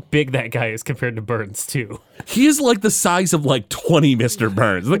love how big that guy is compared to Burns, too. He is like the size of like 20 Mr.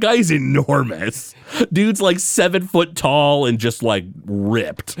 Burns. The guy is enormous. Dude's like 7 foot tall and just like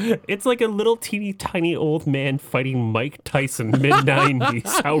ripped. It's like a little teeny tiny old man fighting Mike Tyson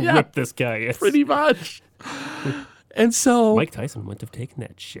mid-90s. How ripped this guy is. Pretty much. And so Mike Tyson wouldn't have taken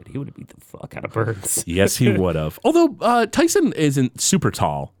that shit. He would have beat the fuck out of Burns. Yes, he would have. Although Tyson isn't super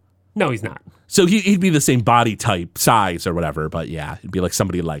tall. No, he's not. So he'd be the same body type, size, or whatever. But yeah, it'd be like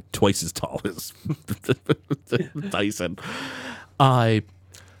somebody like twice as tall as Tyson.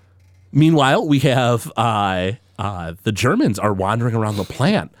 Meanwhile, we have the Germans are wandering around the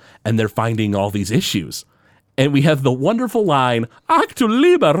plant, and they're finding all these issues. And we have the wonderful line, "Ach du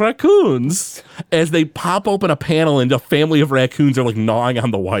lieber raccoons," as they pop open a panel and a family of raccoons are like gnawing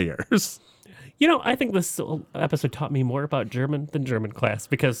on the wires. You know, I think this episode taught me more about German than German class,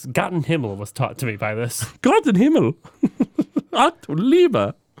 because Gott und Himmel was taught to me by this. Gott und Himmel. Ach du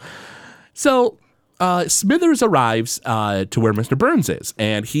lieber. So Smithers arrives to where Mr. Burns is,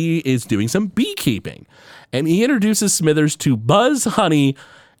 and he is doing some beekeeping. And he introduces Smithers to Buzz Honey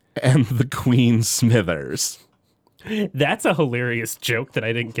and the Queen Smithers. That's a hilarious joke that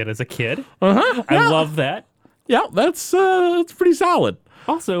I didn't get as a kid. Uh-huh. I love that. Yeah, that's pretty solid.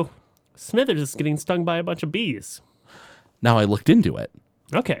 Also, Smithers is getting stung by a bunch of bees. Now I looked into it.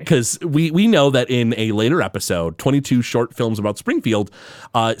 Okay. Because we know that in a later episode, 22 short films about Springfield,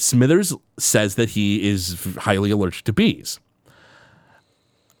 Smithers says that he is highly allergic to bees.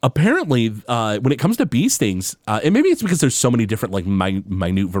 Apparently, when it comes to bee stings, and maybe it's because there's so many different like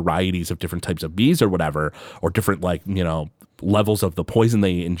minute varieties of different types of bees or whatever, or different like, levels of the poison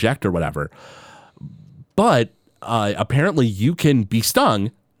they inject or whatever. But apparently you can be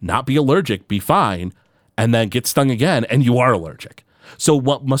stung, not be allergic, be fine, and then get stung again, and you are allergic. So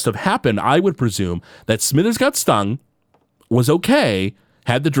what must have happened, I would presume, that Smithers got stung, was okay,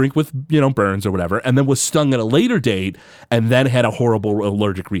 had the drink with, Burns or whatever, and then was stung at a later date, and then had a horrible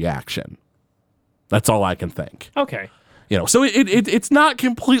allergic reaction. That's all I can think. Okay. So it's not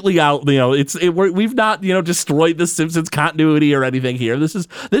completely out. We've not destroyed the Simpsons continuity or anything here.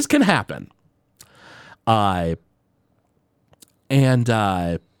 This can happen.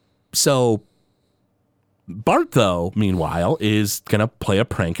 So Bart, though, meanwhile, is going to play a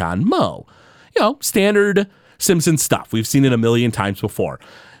prank on Moe. Standard Simpson stuff. We've seen it a million times before.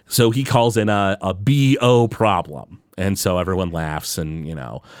 So he calls in a BO problem. And so everyone laughs and,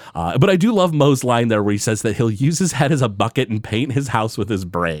 but I do love Moe's line there where he says that he'll use his head as a bucket and paint his house with his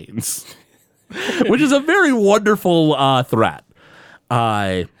brains, which is a very wonderful threat.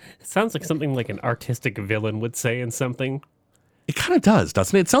 It sounds like something like an artistic villain would say in something. It kind of does,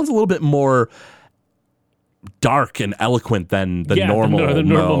 doesn't it? It sounds a little bit more dark and eloquent than the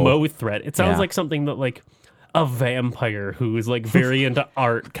normal Moe threat. It sounds like something that like a vampire who is like very into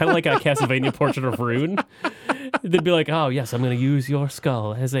art, kind of like a Castlevania Portrait of Ruin. They'd be like, "Oh yes, I'm going to use your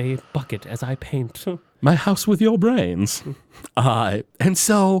skull as a bucket as I paint my house with your brains." And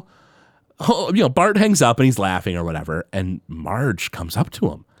so, Bart hangs up and he's laughing or whatever, and Marge comes up to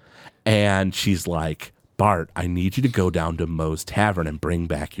him, and she's like, "Bart, I need you to go down to Moe's Tavern and bring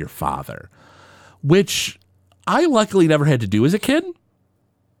back your father," which I luckily never had to do as a kid.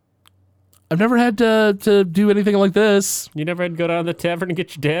 I've never had to do anything like this. You never had to go down to the tavern and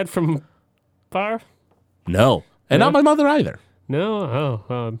get your dad from bar? No. And not my mother either.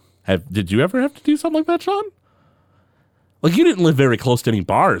 No? Did you ever have to do something like that, Sean? Like, you didn't live very close to any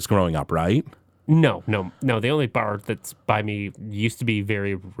bars growing up, right? No. The only bar that's by me used to be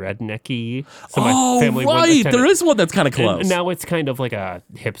very rednecky. So my family right. There is one that's kind of close. And now it's kind of like a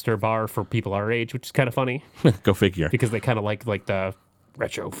hipster bar for people our age, which is kind of funny. Go figure. Because they kind of like the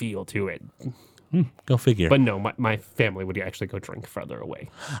retro feel to it. Go figure. But no, my family would actually go drink further away.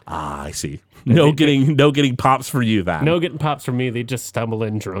 I see. No getting pops for you then. No getting pops for me. They just stumble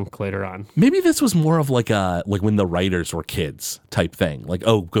in drunk later on. Maybe this was more of like when the writers were kids type thing. Like,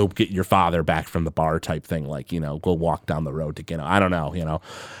 oh, go get your father back from the bar type thing. Like, go walk down the road to I don't know,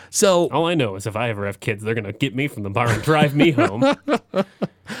 So all I know is if I ever have kids, they're gonna get me from the bar and drive me home.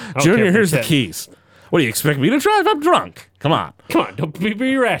 Junior, here's the keys. What do you expect me to drive? I'm drunk. Come on, don't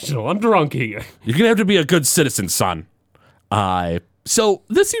be irrational. I'm drunk here. You're gonna have to be a good citizen, son. So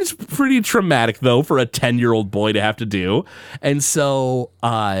this seems pretty traumatic, though, for a 10-year-old boy to have to do. And so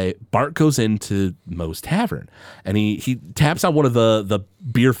Bart goes into Moe's Tavern, and he taps on one of the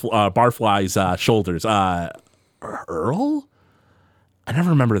barfly's shoulders. Earl? I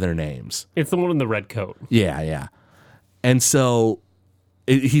never remember their names. It's the one in the red coat. Yeah. And so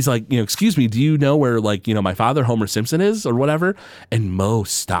he's like, excuse me, do you know where, my father, Homer Simpson, is or whatever? And Moe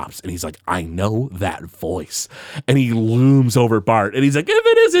stops and he's like, I know that voice. And he looms over Bart and he's like, if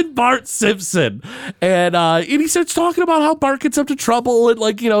it isn't Bart Simpson. And he starts talking about how Bart gets up to trouble and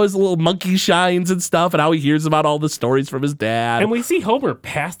his little monkey shines and stuff and how he hears about all the stories from his dad. And we see Homer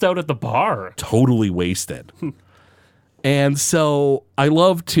passed out at the bar. Totally wasted. And so I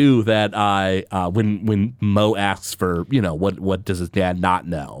love too that when Moe asks for what does his dad not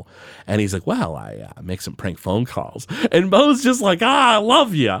know, and he's like, well, I make some prank phone calls, and Moe's just like, I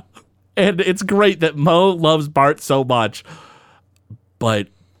love you, and it's great that Moe loves Bart so much, but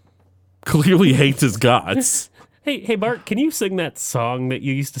clearly hates his guts. Hey Bart, can you sing that song that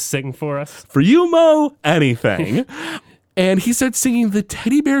you used to sing for us? For you, Moe, anything. And he starts singing the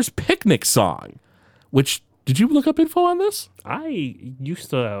Teddy Bears Picnic song, which. Did you look up info on this? I used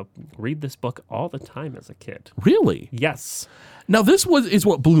to read this book all the time as a kid. Really? Yes. Now, this is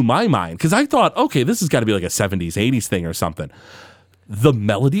what blew my mind, because I thought, okay, this has got to be like a 70s, 80s thing or something. The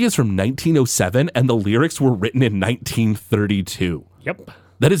melody is from 1907, and the lyrics were written in 1932. Yep.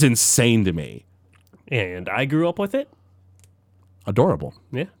 That is insane to me. And I grew up with it. Adorable.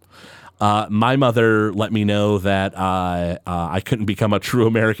 Yeah. My mother let me know that I couldn't become a true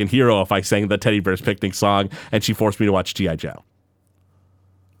American hero if I sang the Teddy Bears Picnic song, and she forced me to watch G.I. Joe.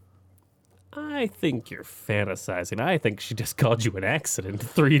 I think you're fantasizing. I think she just called you an accident to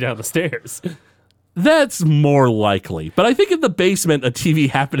throw you down the stairs. That's more likely. But I think in the basement, a TV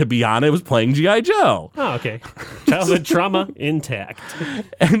happened to be on. It was playing G.I. Joe. Oh, okay. Childhood trauma intact.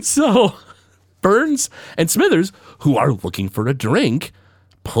 And so Burns and Smithers, who are looking for a drink,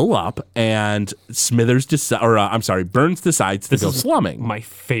 pull up, and Burns decides to go slumming. My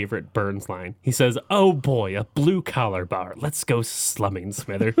favorite Burns line. He says, "Oh boy, a blue-collar bar. Let's go slumming,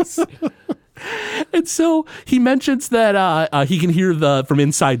 Smithers." And so he mentions that he can hear from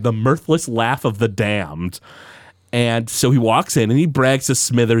inside the mirthless laugh of the damned. And so he walks in and he brags to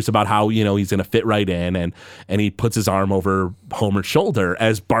Smithers about how, he's going to fit right in. And he puts his arm over Homer's shoulder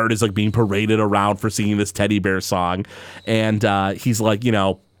as Bart is being paraded around for singing this Teddy Bear song. And he's like,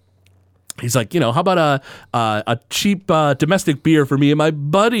 how about a cheap domestic beer for me and my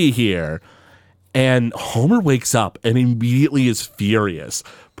buddy here? And Homer wakes up and immediately is furious,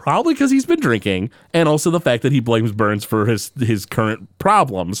 probably because he's been drinking, and also the fact that he blames Burns for his current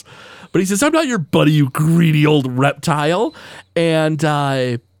problems. But he says, I'm not your buddy, you greedy old reptile. And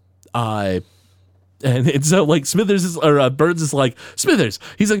And so like Smithers is, or Burns is like, Smithers.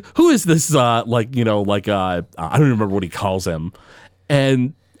 He's like, who is this? I don't remember what he calls him.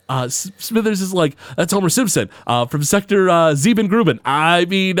 And Smithers is like, that's Homer Simpson from Sector Siebengruben.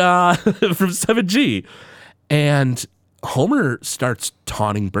 From 7G. And Homer starts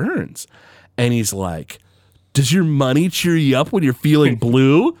taunting Burns. And he's like, does your money cheer you up when you're feeling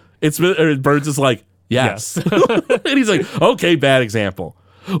blue? Burns is like, yes. And he's like, okay, bad example.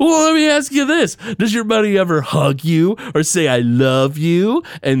 Well, let me ask you this. Does your money ever hug you or say, I love you?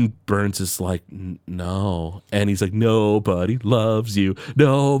 And Burns is like, no. And he's like, nobody loves you.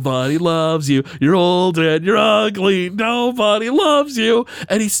 Nobody loves you. You're old and you're ugly. Nobody loves you.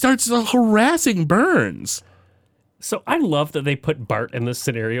 And he starts harassing Burns. So I love that they put Bart in this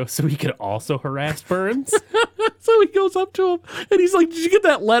scenario so he could also harass Burns. So he goes up to him and he's like, did you get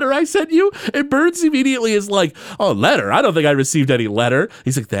that letter I sent you? And Burns immediately is like, oh, letter? I don't think I received any letter.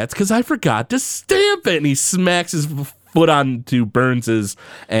 He's like, that's because I forgot to stamp it. And he smacks his foot onto Burns's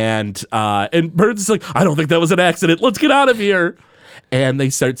and Burns is like, I don't think that was an accident. Let's get out of here. And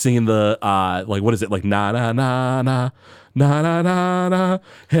they start singing the, what is it? Like, na, na, na, na. Na na na na,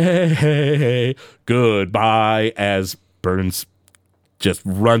 hey, hey, hey, goodbye, as Burns just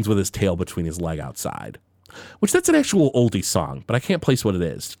runs with his tail between his leg outside. Which that's an actual oldie song, but I can't place what it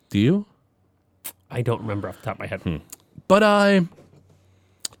is. Do you? I don't remember off the top of my head. But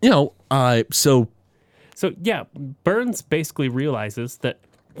So yeah, Burns basically realizes that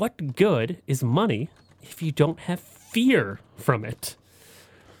what good is money if you don't have fear from it?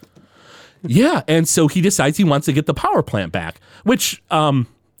 Yeah, and so he decides he wants to get the power plant back, which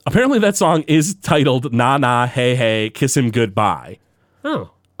apparently that song is titled Na Na Hey Hey Kiss Him Goodbye. Oh.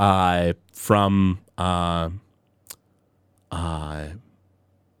 From a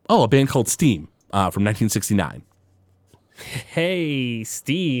band called Steam from 1969. Hey,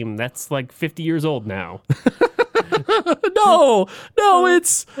 Steam, that's like 50 years old now. No,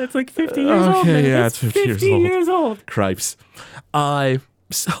 it's like 50 years old. Okay, man. yeah, That's it's 50 years old. Cripes.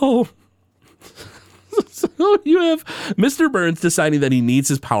 So you have Mr. Burns deciding that he needs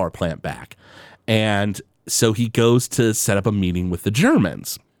his power plant back. And so he goes to set up a meeting with the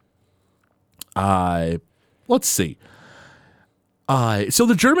Germans. Let's see. So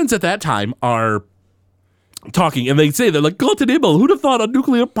the Germans at that time are talking, and they say, they're like, Gott in Himmel, who'd have thought a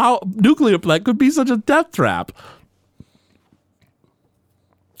nuclear plant could be such a death trap?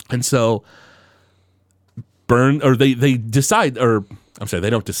 And so they decide, or I'm sorry, they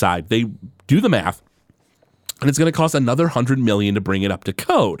don't decide. They do the math, and it's going to cost another $100 million to bring it up to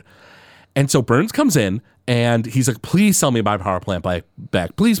code. And so Burns comes in, and he's like, please sell me my power plant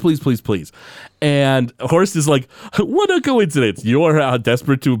back. Please, please, please, please. And Horst is like, what a coincidence. You're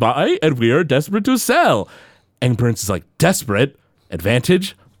desperate to buy, and we are desperate to sell. And Burns is like, desperate?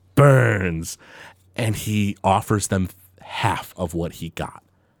 Advantage? Burns. And he offers them half of what he got,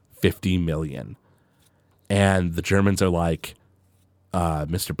 $50 million. And the Germans are like,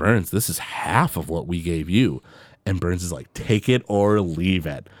 Mr. Burns, this is half of what we gave you. And Burns is like, take it or leave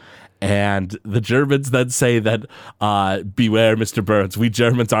it. And the Germans then say that, beware, Mr. Burns, we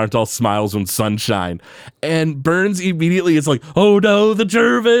Germans aren't all smiles and sunshine. And Burns immediately is like, oh no, the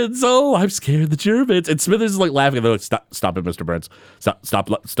Germans. Oh, I'm scared, the Germans. And Smithers is like laughing. And they're like, stop it, Mr. Burns.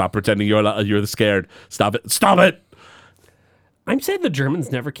 Stop pretending you're scared. Stop it. I'm sad the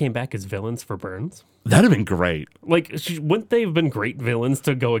Germans never came back as villains for Burns. That'd have been great. Like, wouldn't they have been great villains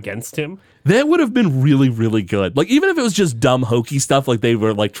to go against him? That would have been really, really good. Like, even if it was just dumb, hokey stuff, like they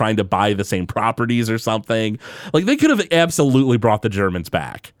were like trying to buy the same properties or something, like they could have absolutely brought the Germans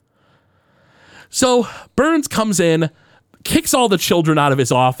back. So Burns comes in, kicks all the children out of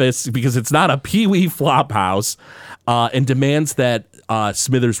his office because it's not a Pee-wee flop house, and demands that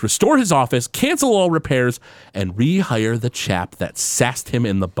Smithers restore his office, cancel all repairs, and rehire the chap that sassed him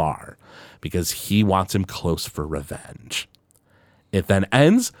in the bar, because he wants him close for revenge. It then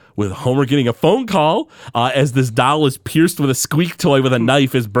ends with Homer getting a phone call as this doll is pierced with a squeak toy with a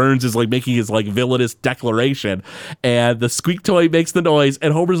knife as Burns is like making his like villainous declaration. And the squeak toy makes the noise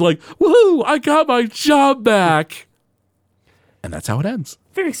and Homer's like, woohoo, I got my job back. And that's how it ends.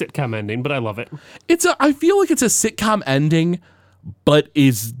 Very sitcom ending, but I love it. I feel like it's a sitcom ending, but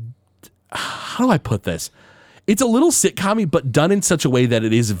how do I put this? It's a little sitcom-y, but done in such a way that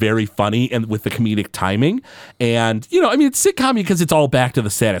it is very funny and with the comedic timing. And, it's sitcom-y because it's all back to the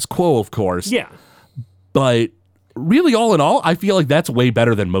status quo, of course. Yeah. But really, all in all, I feel like that's way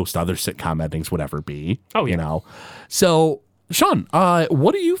better than most other sitcom endings would ever be. Oh, yeah. So, Sean,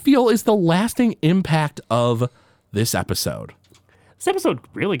 what do you feel is the lasting impact of this episode? This episode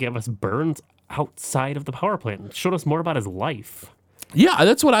really gave us Burns outside of the power plant and showed us more about his life. Yeah,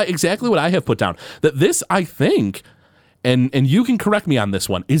 that's exactly what I have put down. That this, I think, and you can correct me on this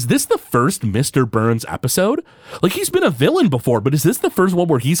one, is this the first Mr. Burns episode? Like, he's been a villain before, but is this the first one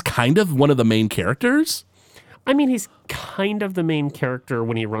where he's kind of one of the main characters? I mean, he's kind of the main character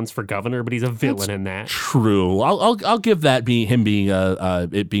when he runs for governor, but he's a villain in that. True. I'll give that him being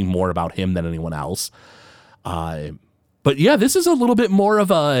it being more about him than anyone else. But yeah, this is a little bit more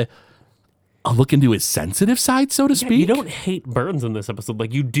of a look into his sensitive side, so to speak. You don't hate Burns in this episode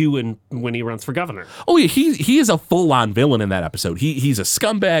like you do when he runs for governor. Oh yeah, he is a full-on villain in that episode. He's a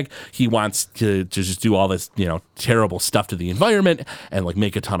scumbag. He wants to just do all this, terrible stuff to the environment and like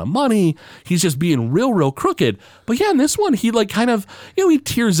make a ton of money. He's just being real crooked. But yeah, in this one, he like kind of, he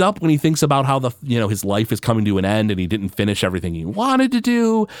tears up when he thinks about how his life is coming to an end and he didn't finish everything he wanted to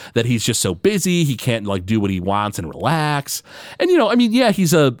do, that he's just so busy, he can't like do what he wants and relax. And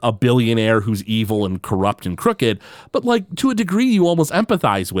he's a billionaire who's evil and corrupt and crooked, but like to a degree you almost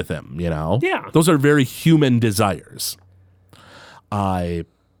empathize with him, Yeah. Those are very human desires. I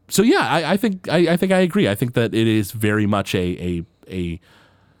think I agree. I think that it is very much a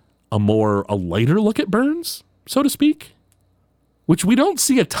lighter look at Burns, so to speak, which we don't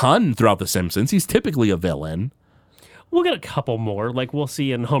see a ton throughout The Simpsons. He's typically a villain. We'll get a couple more. Like we'll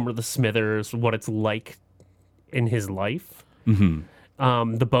see in Homer the Smithers what it's like in his life. Mm-hmm.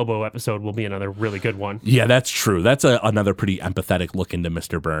 The Bobo episode will be another really good one. Yeah, that's true. That's another pretty empathetic look into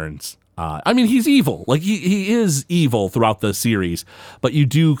Mr. Burns. He's evil. Like he is evil throughout the series, but you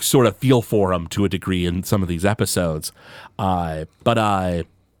do sort of feel for him to a degree in some of these episodes. Sean,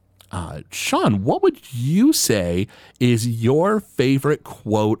 what would you say is your favorite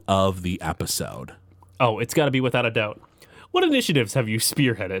quote of the episode? Oh, it's got to be without a doubt. What initiatives have you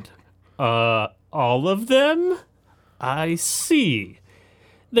spearheaded? All of them? I see.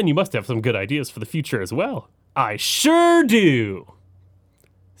 Then you must have some good ideas for the future as well. I sure do.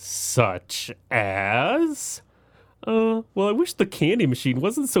 Such as? Well, I wish the candy machine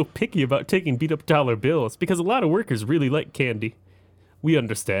wasn't so picky about taking beat-up dollar bills, because a lot of workers really like candy. We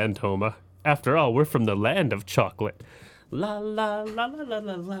understand, Homer. After all, we're from the land of chocolate. La la la la la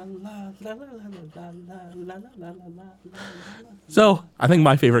la la la la la la la la. So, I think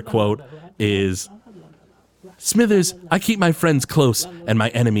my favorite quote is, Smithers, I keep my friends close and my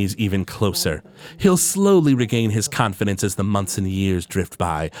enemies even closer. He'll slowly regain his confidence as the months and years drift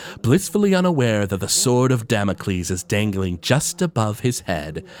by, blissfully unaware that the sword of Damocles is dangling just above his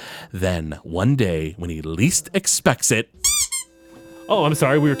head. Then, one day, when he least expects it... Oh, I'm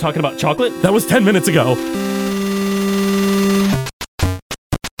sorry, we were talking about chocolate? That was 10 minutes ago.